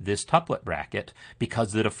adjusted this tuplet bracket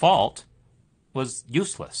because the default was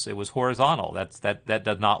useless. It was horizontal. That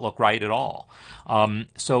does not look right at all.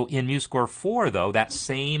 So in MuseScore 4, though, that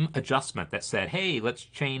same adjustment that said, hey, let's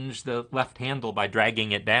change the left handle by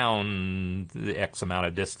dragging it down the X amount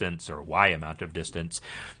of distance or Y amount of distance,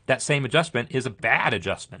 that same adjustment is a bad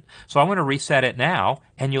adjustment. So I want to reset it now,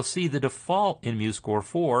 and you'll see the default in MuseScore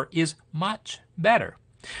 4 is much better.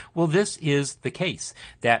 Well, this is the case,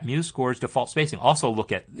 that MuseScore's default spacing. Also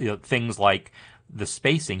look at things like the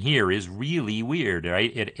spacing here is really weird,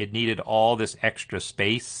 right? It needed all this extra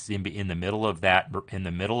space in the middle of that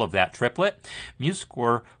triplet.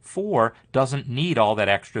 MuseScore 4 doesn't need all that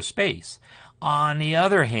extra space. On the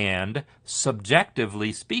other hand,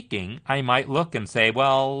 subjectively speaking, I might look and say,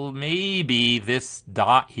 well, maybe this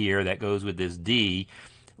dot here that goes with this D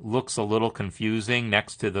looks a little confusing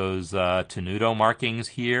next to those tenuto markings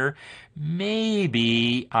here.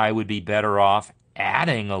 Maybe I would be better off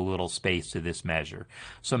adding a little space to this measure.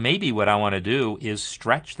 So maybe what I want to do is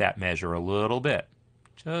stretch that measure a little bit.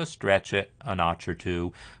 Just stretch it a notch or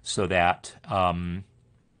two so that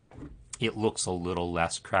it looks a little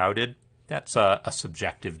less crowded. That's a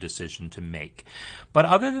subjective decision to make. But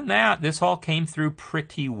other than that, this all came through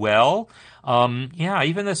pretty well. Yeah,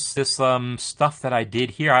 even this stuff that I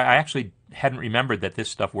did here, I actually hadn't remembered that this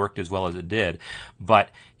stuff worked as well as it did. But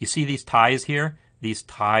you see these ties here? These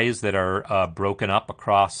ties that are broken up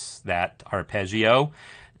across that arpeggio,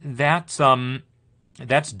 that's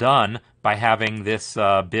done by having this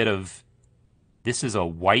this is a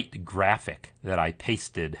white graphic that I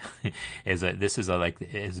pasted. This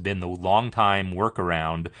has been the long time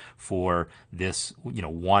workaround for this,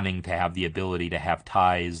 wanting to have the ability to have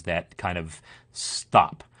ties that kind of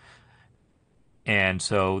stop. And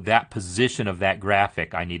so that position of that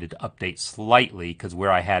graphic I needed to update slightly, because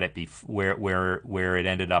where I had it where it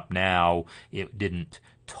ended up now, it didn't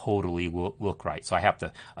totally look right. So I have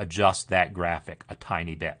to adjust that graphic a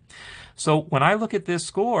tiny bit. So when I look at this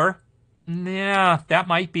score, yeah, that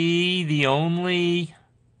might be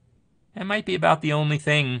about the only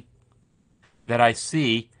thing that I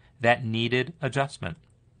see that needed adjustment.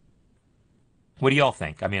 What do y'all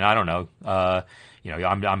think? I mean, I don't know.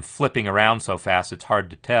 I'm flipping around so fast it's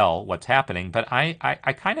hard to tell what's happening, but I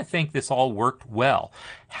kind of think this all worked well.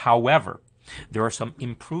 However, there are some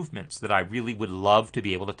improvements that I really would love to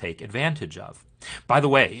be able to take advantage of. By the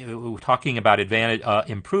way, talking about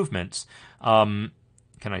improvements,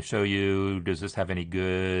 can I show you, does this have any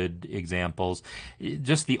good examples?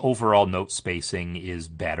 Just the overall note spacing is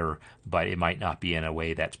better, but it might not be in a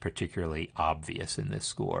way that's particularly obvious in this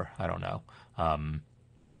score. I don't know.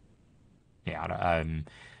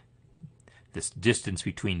 This distance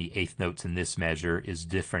between the eighth notes in this measure is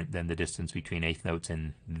different than the distance between eighth notes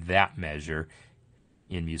in that measure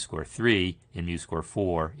in MuseScore 3. In MuseScore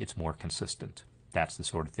 4, it's more consistent. That's the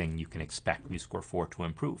sort of thing you can expect MuseScore 4 to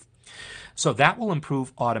improve. So that will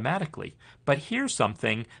improve automatically. But here's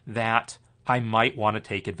something that I might want to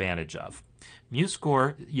take advantage of.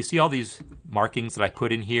 MuseScore, you see all these markings that I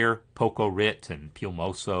put in here, Poco Rit and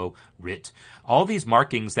Pulmoso Rit, all these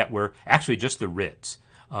markings that were actually just the Rits.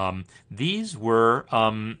 These were,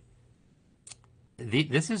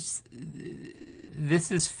 this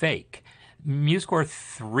is fake. MuseScore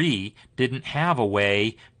 3 didn't have a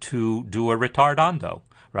way to do a retardando,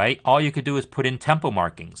 right? All you could do is put in tempo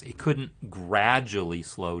markings. It couldn't gradually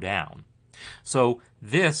slow down. So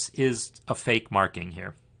this is a fake marking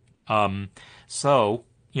here. So,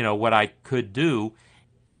 what I could do,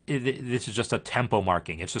 this is just a tempo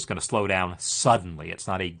marking. It's just going to slow down suddenly. It's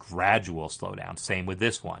not a gradual slowdown. Same with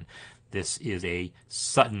this one. This is a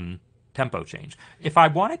sudden tempo change. If I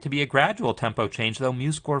want it to be a gradual tempo change, though,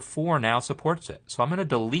 MuseScore 4 now supports it. So I'm going to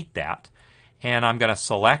delete that, and I'm going to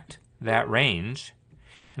select that range,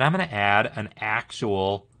 and I'm going to add an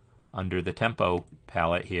actual, under the tempo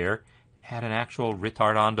palette here, add an actual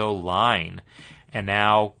retardando line. And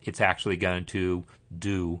now it's actually going to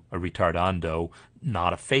do a retardando,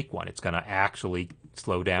 not a fake one. It's going to actually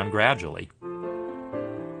slow down gradually.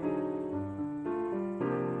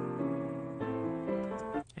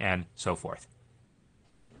 And so forth.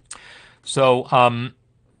 So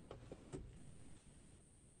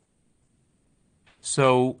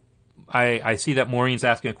I see that Maureen's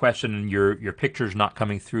asking a question, and your picture's not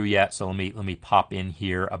coming through yet. So let me pop in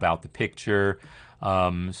here about the picture.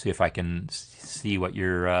 See if I can see what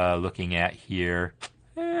you're looking at here.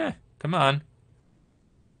 Come on.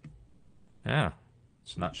 Yeah,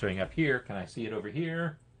 it's not showing up here. Can I see it over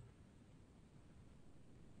here?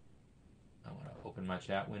 I want to open my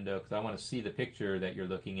chat window because I want to see the picture that you're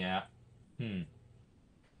looking at.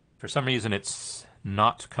 For some reason, it's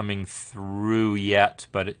not coming through yet,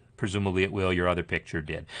 but presumably it will. Your other picture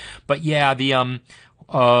did. But yeah, the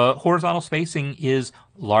horizontal spacing is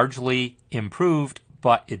largely improved,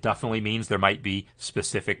 but it definitely means there might be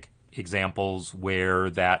specific examples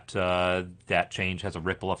where that change has a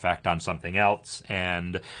ripple effect on something else,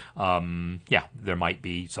 and yeah, there might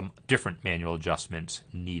be some different manual adjustments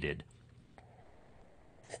needed.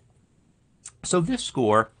 So this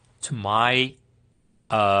score, to my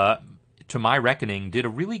reckoning, did a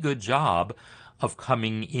really good job of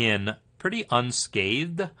coming in pretty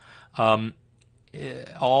unscathed. Um,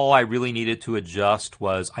 all I really needed to adjust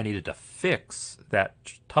was I needed to fix that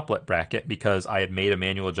tuplet bracket because I had made a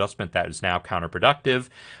manual adjustment that is now counterproductive.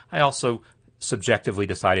 I also subjectively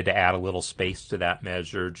decided to add a little space to that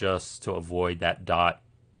measure just to avoid that dot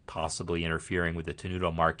possibly interfering with the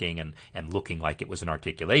tenuto marking and looking like it was an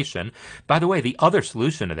articulation. By the way, the other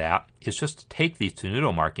solution to that is just to take these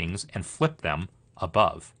tenuto markings and flip them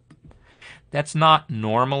above. That's not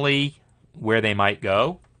normally where they might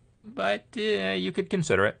go, but you could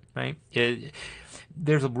consider it, right?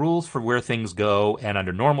 There's rules for where things go, and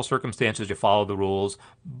under normal circumstances, you follow the rules.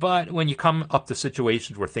 But when you come up to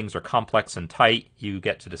situations where things are complex and tight, you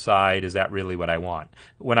get to decide, is that really what I want?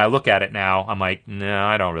 When I look at it now, I'm like, no,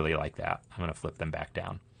 I don't really like that. I'm going to flip them back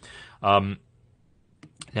down.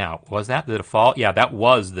 Now, was that the default? Yeah, that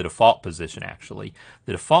was the default position, actually.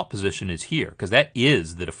 The default position is here, because that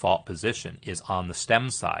is the default position, is on the stem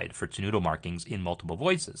side for tenuto markings in multiple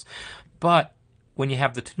voices. But when you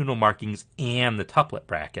have the tenuto markings and the tuplet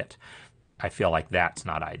bracket, I feel like that's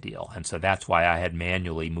not ideal. And so that's why I had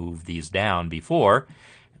manually moved these down before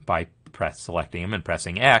by selecting them and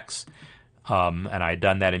pressing X. And I had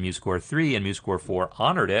done that in MuseScore 3, and MuseScore 4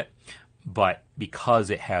 honored it. But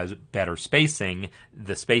because it has better spacing,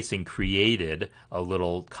 the spacing created a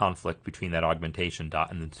little conflict between that augmentation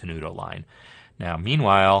dot and the tenuto line. Now,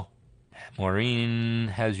 meanwhile, Maureen,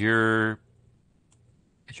 has your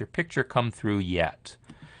picture come through yet?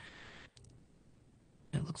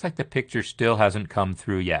 It looks like the picture still hasn't come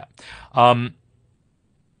through yet. Yeah,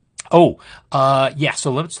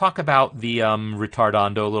 so let's talk about the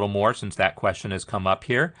retardando a little more, since that question has come up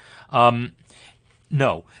here.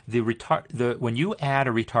 No, when you add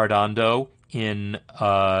a retardando in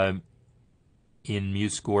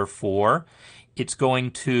MuseScore 4, it's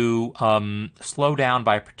going to slow down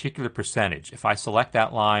by a particular percentage. If I select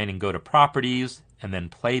that line and go to Properties and then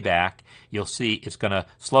Playback, you'll see it's going to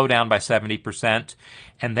slow down by 70%,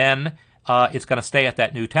 and then it's going to stay at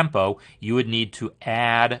that new tempo. You would need to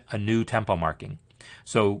add a new tempo marking.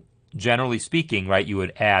 So generally speaking, right, you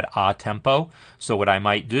would add a tempo. So what I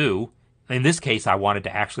might do, in this case, I wanted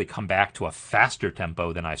to actually come back to a faster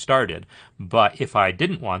tempo than I started. But if I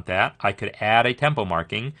didn't want that, I could add a tempo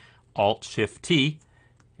marking, Alt-Shift-T,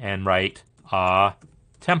 and write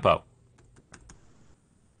tempo.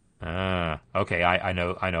 Okay, I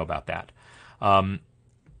know about that.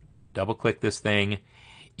 Double-click this thing.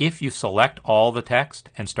 If you select all the text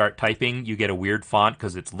and start typing, you get a weird font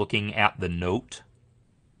because it's looking at the note.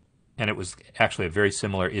 And it was actually a very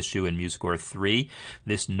similar issue in MuseScore 3.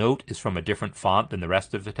 This note is from a different font than the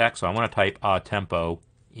rest of the text, so I want to type tempo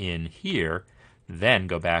in here, then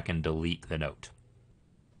go back and delete the note.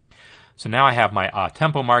 So now I have my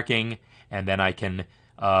tempo marking, and then I can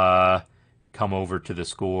come over to the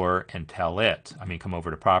score and come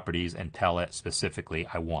over to Properties and tell it specifically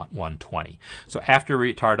I want 120. So after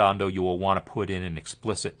retardando, you will want to put in an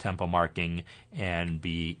explicit tempo marking and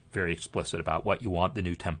be very explicit about what you want the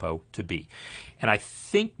new tempo to be. And I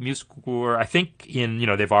think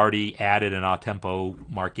MuseScore, they've already added an tempo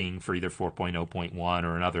marking for either 4.0.1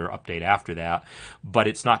 or another update after that, but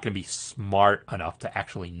it's not going to be smart enough to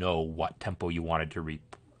actually know what tempo you wanted to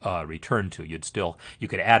return to. You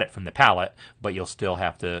could add it from the palette, but you'll still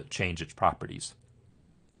have to change its properties.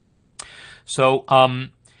 So,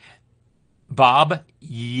 Bob,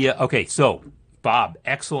 Bob,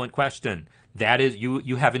 excellent question. That is,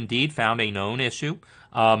 you have indeed found a known issue,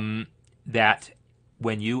 that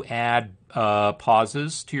when you add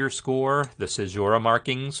pauses to your score, the caesura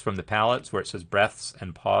markings from the palettes where it says breaths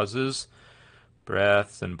and pauses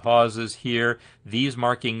here. These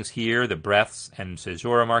markings here, the breaths and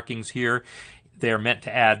caesura markings here, they're meant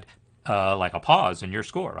to add like a pause in your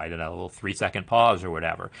score, right? A little 3-second pause or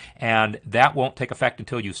whatever. And that won't take effect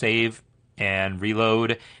until you save and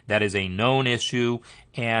reload. That is a known issue.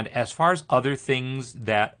 And as far as other things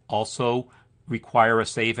that also require a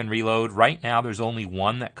save and reload, right now there's only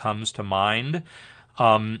one that comes to mind.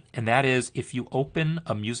 And that is if you open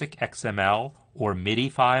a music XML or MIDI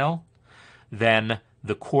file, then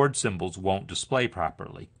the chord symbols won't display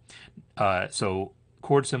properly. So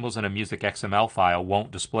chord symbols in a music XML file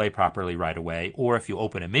won't display properly right away, or if you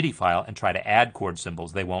open a MIDI file and try to add chord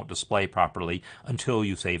symbols, they won't display properly until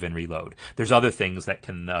you save and reload. There's other things that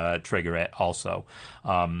can trigger it also.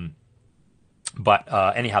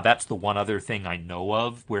 But anyhow, that's the one other thing I know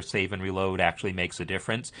of where save and reload actually makes a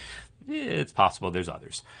difference. It's possible there's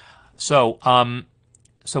others. So,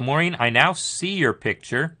 Maureen, I now see your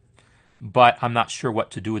picture, but I'm not sure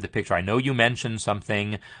what to do with the picture. I know you mentioned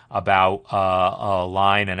something about a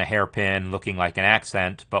line and a hairpin looking like an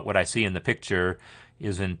accent, but what I see in the picture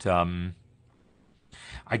isn't.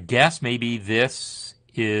 I guess maybe this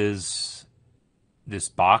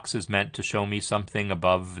box is meant to show me something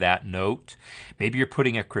above that note. Maybe you're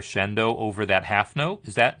putting a crescendo over that half note.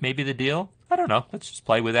 Is that maybe the deal? I don't know. Let's just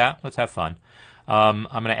play with that. Let's have fun. I'm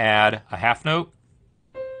going to add a half note.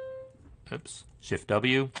 Oops. Shift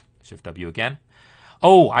W again.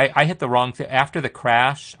 Oh, I hit the wrong thing. After the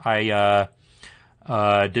crash, I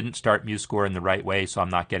didn't start MuseScore in the right way, so I'm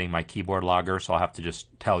not getting my keyboard logger, so I'll have to just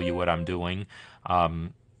tell you what I'm doing.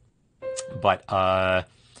 But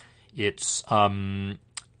it's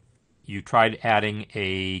you tried adding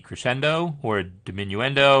a crescendo or a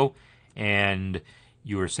diminuendo, and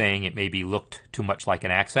you were saying it maybe looked too much like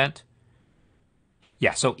an accent.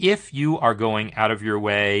 Yeah, so if you are going out of your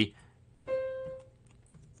way,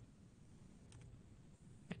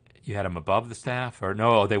 you had them above the staff, or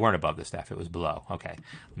no, they weren't above the staff, it was below. Okay,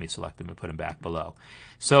 let me select them and put them back below.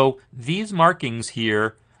 So these markings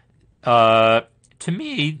here, to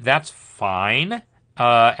me, that's fine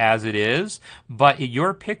as it is, but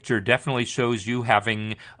your picture definitely shows you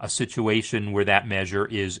having a situation where that measure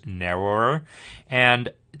is narrower,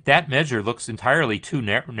 and that measure looks entirely too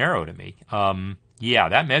narrow to me. Yeah,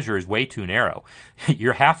 that measure is way too narrow.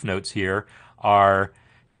 Your half notes here are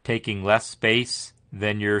taking less space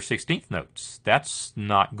than your 16th notes. That's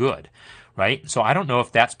not good, right? So I don't know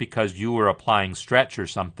if that's because you were applying stretch or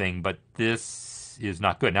something, but this is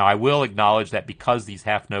not good. Now I will acknowledge that because these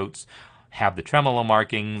half notes have the tremolo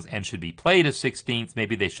markings and should be played as 16th,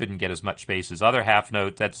 maybe they shouldn't get as much space as other half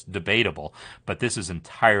notes. That's debatable, but this is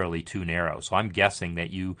entirely too narrow. So I'm guessing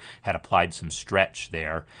that you had applied some stretch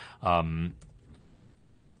there.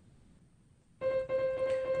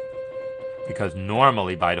 Because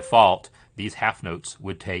normally by default, these half notes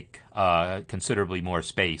would take considerably more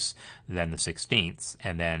space than the 16ths,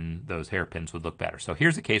 and then those hairpins would look better. So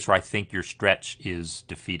here's a case where I think your stretch is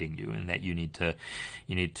defeating you, and that you need to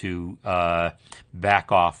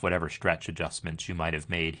back off whatever stretch adjustments you might have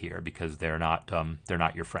made here, because they're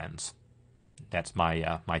not your friends. That's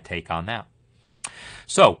my my take on that.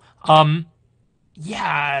 So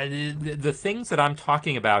yeah, the things that I'm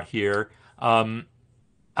talking about here.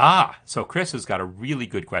 So Chris has got a really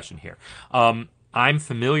good question here. I'm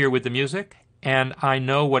familiar with the music, and I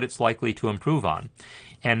know what it's likely to improve on.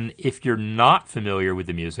 And if you're not familiar with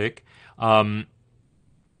the music, then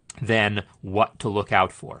what to look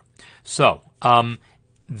out for. So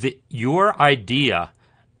your idea.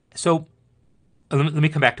 So let me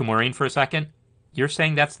come back to Maureen for a second. You're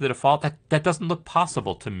saying that's the default? That doesn't look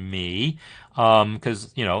possible to me,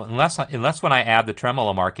 because unless when I add the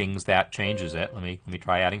tremolo markings that changes it. Let me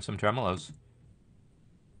try adding some tremolos.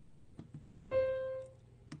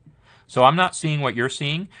 So I'm not seeing what you're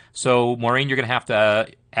seeing. So Maureen, you're going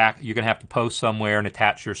to have to post somewhere and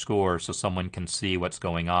attach your score so someone can see what's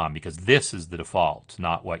going on, because this is the default,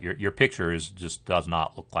 not what your picture is. Just does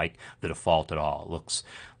not look like the default at all. It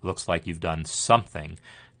looks like you've done something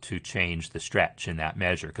to change the stretch in that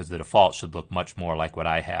measure, because the default should look much more like what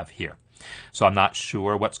I have here. So I'm not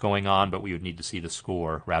sure what's going on, but we would need to see the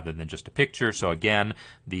score rather than just a picture. So again,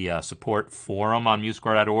 the support forum on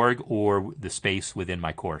MuseScore.org or the space within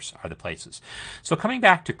my course are the places. So coming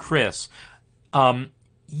back to Chris,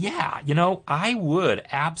 yeah, I would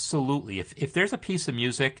absolutely, if there's a piece of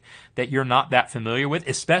music that you're not that familiar with,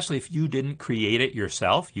 especially if you didn't create it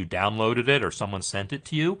yourself, you downloaded it or someone sent it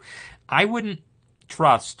to you, I wouldn't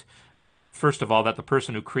trust, first of all, that the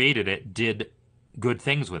person who created it did good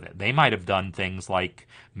things with it. They might have done things like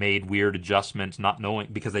made weird adjustments, not knowing,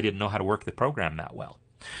 because they didn't know how to work the program that well.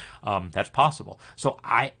 That's possible. So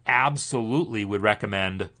I absolutely would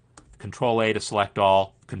recommend Control A to select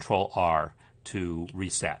all, Control R to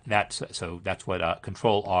reset. That's what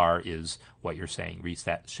Control R is, what you're saying,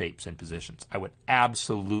 reset shapes and positions. I would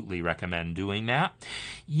absolutely recommend doing that.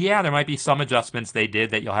 Yeah, there might be some adjustments they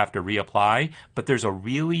did that you'll have to reapply, but there's a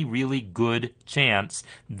really, really good chance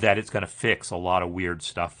that it's going to fix a lot of weird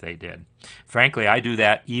stuff they did. Frankly, I do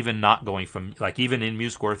that even not going from, like, even in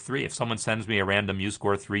MuseScore 3. If someone sends me a random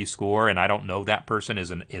MuseScore 3 score and I don't know that person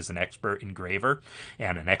is an expert engraver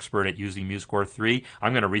and an expert at using MuseScore 3,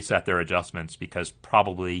 I'm going to reset their adjustments because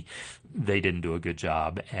probably they didn't do a good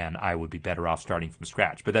job and I would be better off starting from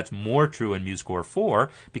scratch. But that's more true in MuseScore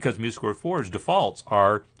 4 because MuseScore 4's defaults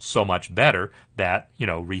are so much better that,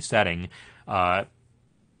 resetting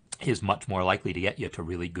is much more likely to get you to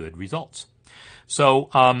really good results. So,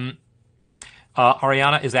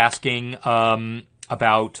 Ariana is asking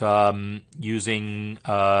about using.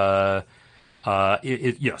 So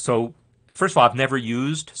first of all, I've never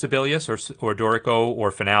used Sibelius or Dorico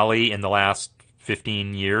or Finale in the last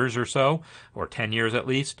 15 years or so, or 10 years at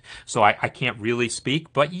least. So I can't really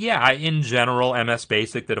speak. But yeah, in general, MS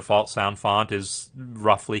Basic, the default sound font, is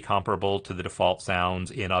roughly comparable to the default sounds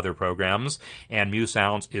in other programs. And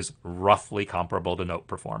MuseSounds is roughly comparable to Note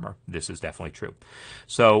Performer. This is definitely true.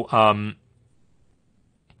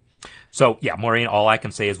 So yeah, Maureen, all I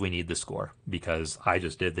can say is we need the score because I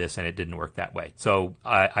just did this and it didn't work that way. So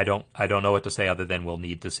I don't know what to say other than we'll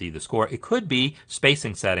need to see the score. It could be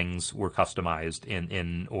spacing settings were customized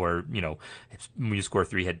or MuseScore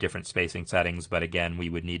 3 had different spacing settings, but again, we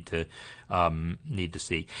would need to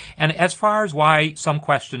see. And as far as why some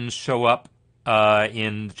questions show up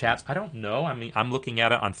in the chats, I don't know. I mean, I'm looking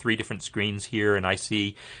at it on 3 different screens here, and I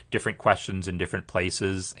see different questions in different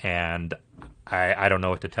places, and I don't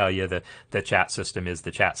know what to tell you. The chat system is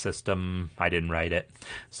the chat system. I didn't write it,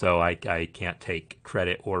 so I can't take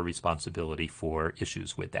credit or responsibility for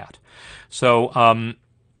issues with that. So,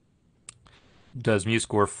 does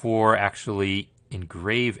MuseScore 4 actually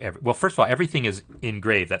engrave well, first of all, everything is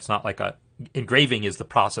engraved. That's not like engraving is the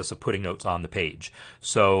process of putting notes on the page.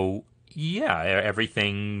 So yeah,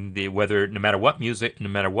 everything, no matter what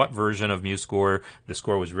version of MuseScore the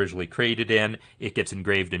score was originally created in, it gets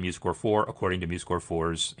engraved in MuseScore 4 according to MuseScore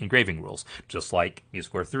 4's engraving rules. Just like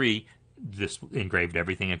MuseScore 3, this engraved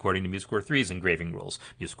everything according to MuseScore 3's engraving rules.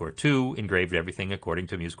 MuseScore 2 engraved everything according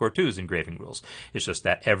to MuseScore 2's engraving rules. It's just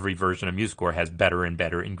that every version of MuseScore has better and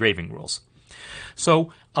better engraving rules.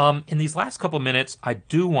 So in these last couple minutes, I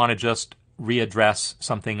do want to just readdress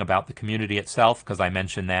something about the community itself because I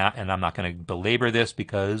mentioned that, and I'm not going to belabor this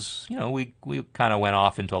because we kind of went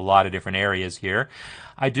off into a lot of different areas here.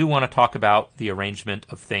 I do want to talk about the arrangement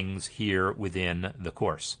of things here within the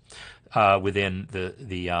course, within the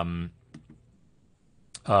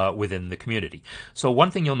community. So one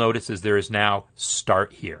thing you'll notice is there is now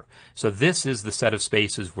Start here. So this is the set of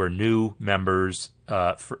spaces where new members,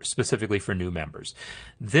 specifically for new members.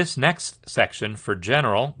 This next section for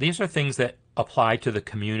general, these are things that apply to the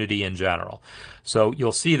community in general. So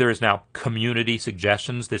you'll see there is now community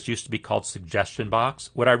suggestions. This used to be called suggestion box.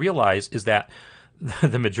 What I realize is that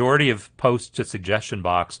the majority of posts to suggestion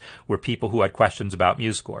box were people who had questions about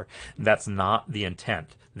MuseScore. That's not the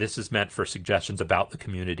intent. This is meant for suggestions about the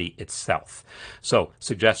community itself. So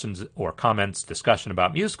suggestions or comments, discussion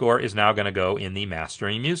about MuseScore is now going to go in the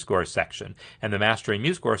Mastering MuseScore section. And the Mastering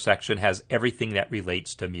MuseScore section has everything that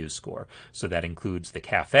relates to MuseScore. So that includes the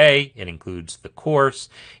cafe, it includes the course,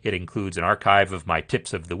 it includes an archive of my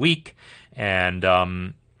tips of the week, and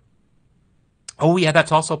oh yeah,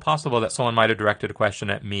 that's also possible that someone might have directed a question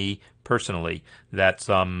at me personally. That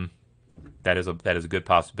is a good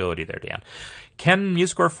possibility there, Dan. Can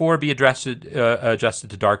MuseScore 4 be adjusted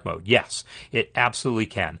to dark mode? Yes, it absolutely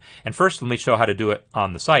can. And first, let me show how to do it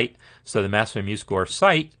on the site. So the Mastering MuseScore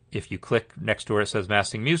site, if you click next to where it says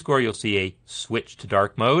Mastering MuseScore, you'll see a switch to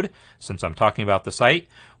dark mode. Since I'm talking about the site,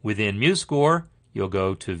 within MuseScore, you'll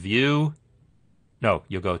go to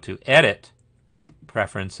you'll go to Edit,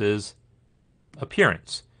 Preferences,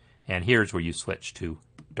 Appearance. And here's where you switch to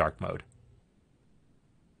dark mode.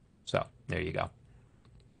 So there you go.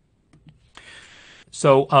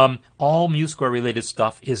 So all MuseScore related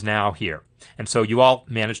stuff is now here. And so you all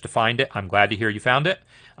managed to find it. I'm glad to hear you found it.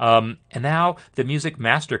 And now the Music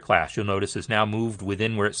Masterclass, you'll notice, is now moved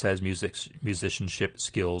within where it says Musicianship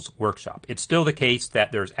Skills Workshop. It's still the case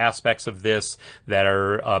that there's aspects of this that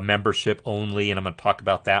are membership only, and I'm going to talk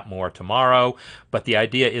about that more tomorrow. But the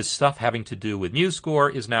idea is stuff having to do with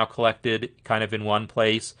MuseScore is now collected kind of in one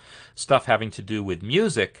place. Stuff having to do with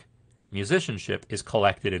musicianship is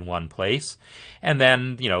collected in one place. And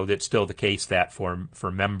then, it's still the case that for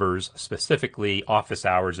members, specifically office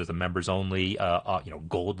hours is a members only,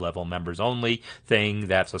 gold level members only thing.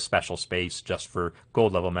 That's a special space just for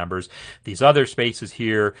gold level members. These other spaces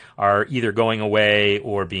here are either going away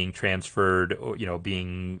or being transferred or,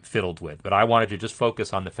 being fiddled with. But I wanted to just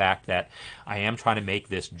focus on the fact that I am trying to make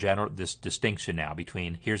this distinction now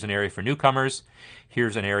between here's an area for newcomers,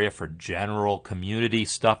 here's an area for general community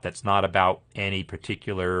stuff that's not not about any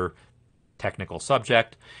particular technical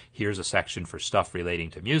subject. Here's a section for stuff relating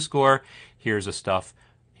to MuseScore. Here's a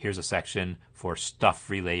section for stuff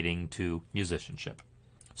relating to musicianship.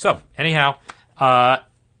 So anyhow, I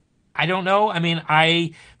don't know. I mean,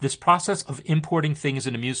 this process of importing things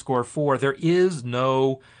into MuseScore 4, there is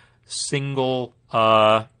no single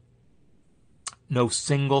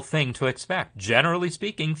thing to expect. Generally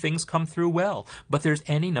speaking, things come through well, but there's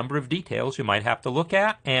any number of details you might have to look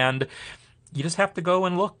at, and you just have to go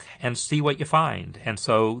and look and see what you find. And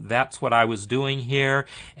so that's what I was doing here.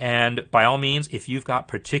 And by all means, if you've got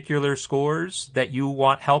particular scores that you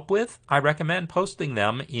want help with, I recommend posting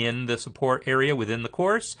them in the support area within the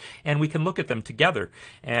course, and we can look at them together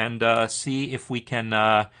and see if we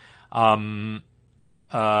can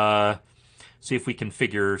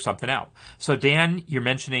figure something out. So Dan, you're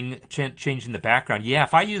mentioning changing the background. Yeah,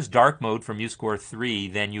 if I use dark mode for MuseScore 3,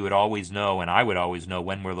 then you would always know, and I would always know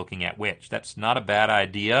when we're looking at which. That's not a bad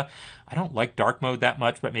idea. I don't like dark mode that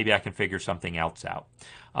much, but maybe I can figure something else out.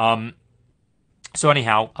 So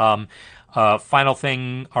anyhow, final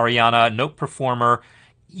thing, Ariana, Note Performer.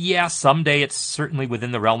 Yeah, someday it's certainly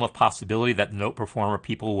within the realm of possibility that Note Performer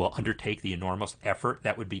people will undertake the enormous effort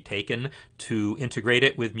that would be taken to integrate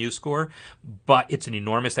it with MuseScore, but it's an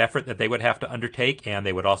enormous effort that they would have to undertake, and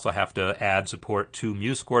they would also have to add support to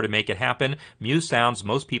MuseScore to make it happen. MuseSounds,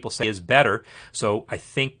 most people say, is better, so I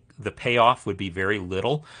think the payoff would be very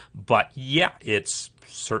little, but yeah, it's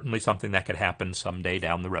certainly something that could happen someday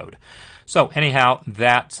down the road. So anyhow,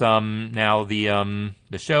 that's now the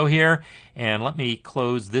show here, and let me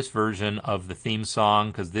close this version of the theme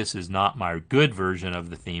song because this is not my good version of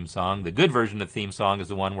the theme song. The good version of the theme song is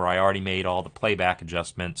the one where I already made all the playback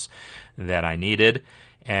adjustments that I needed,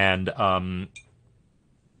 and come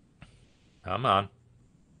on.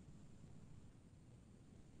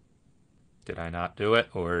 Did I not do it,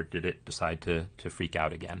 or did it decide to freak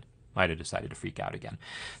out again? Might have decided to freak out again.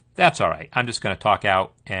 That's all right. I'm just going to talk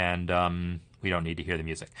out, and we don't need to hear the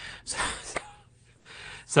music.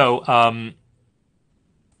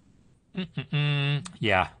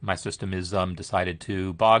 Yeah, my system is decided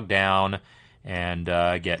to bog down and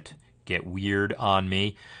get weird on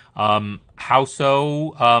me. How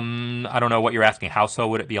so? I don't know what you're asking. How so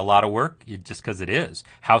would it be a lot of work? Just because it is.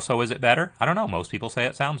 How so is it better? I don't know. Most people say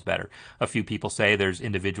it sounds better. A few people say there's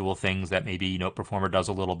individual things that maybe Note Performer does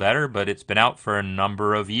a little better, but it's been out for a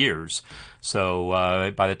number of years.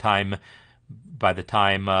 So by the time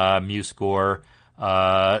MuseScore,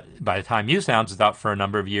 by the time MuseSounds is out for a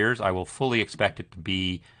number of years, I will fully expect it to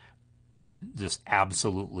be just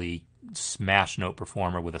absolutely smash Note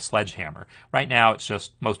Performer with a sledgehammer. Right now, it's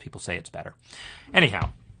just most people say it's better. Anyhow,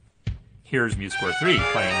 here's MuseScore 3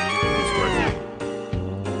 playing MuseScore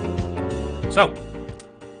 3. So,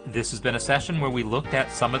 this has been a session where we looked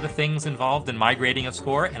at some of the things involved in migrating a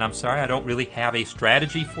score, and I'm sorry I don't really have a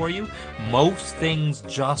strategy for you. Most things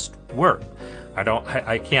just work.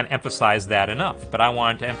 I can't emphasize that enough, but I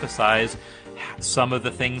wanted to emphasize some of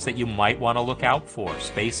the things that you might want to look out for.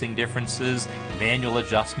 Spacing differences, manual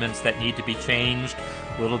adjustments that need to be changed,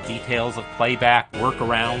 little details of playback,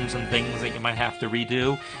 workarounds and things that you might have to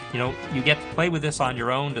redo. You know, you get to play with this on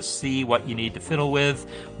your own to see what you need to fiddle with,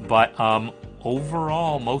 but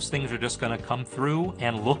overall, most things are just going to come through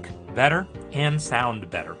and look better and sound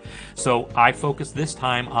better. So I focus this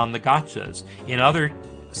time on the gotchas. In other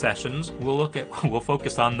sessions, we'll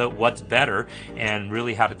focus on the what's better and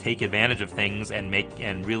really how to take advantage of things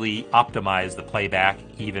and really optimize the playback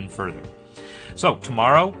even further. So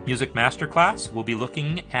tomorrow, Music Masterclass, we'll be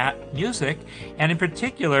looking at music, and in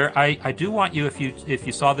particular, I do want you, if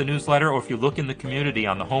you saw the newsletter or if you look in the community,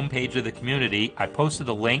 on the homepage of the community, I posted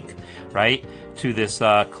a link, right, to this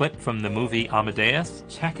clip from the movie Amadeus.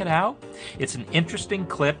 Check it out. It's an interesting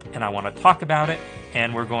clip, and I want to talk about it,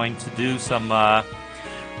 and we're going to do some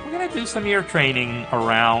ear training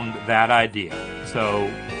around that idea. So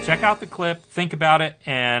check out the clip, think about it,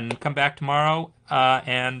 and come back tomorrow.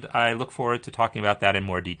 And I look forward to talking about that in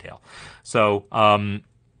more detail. So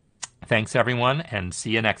thanks, everyone, and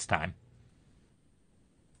see you next time.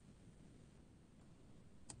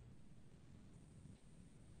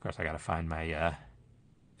 Of course, I got to find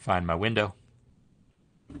my window.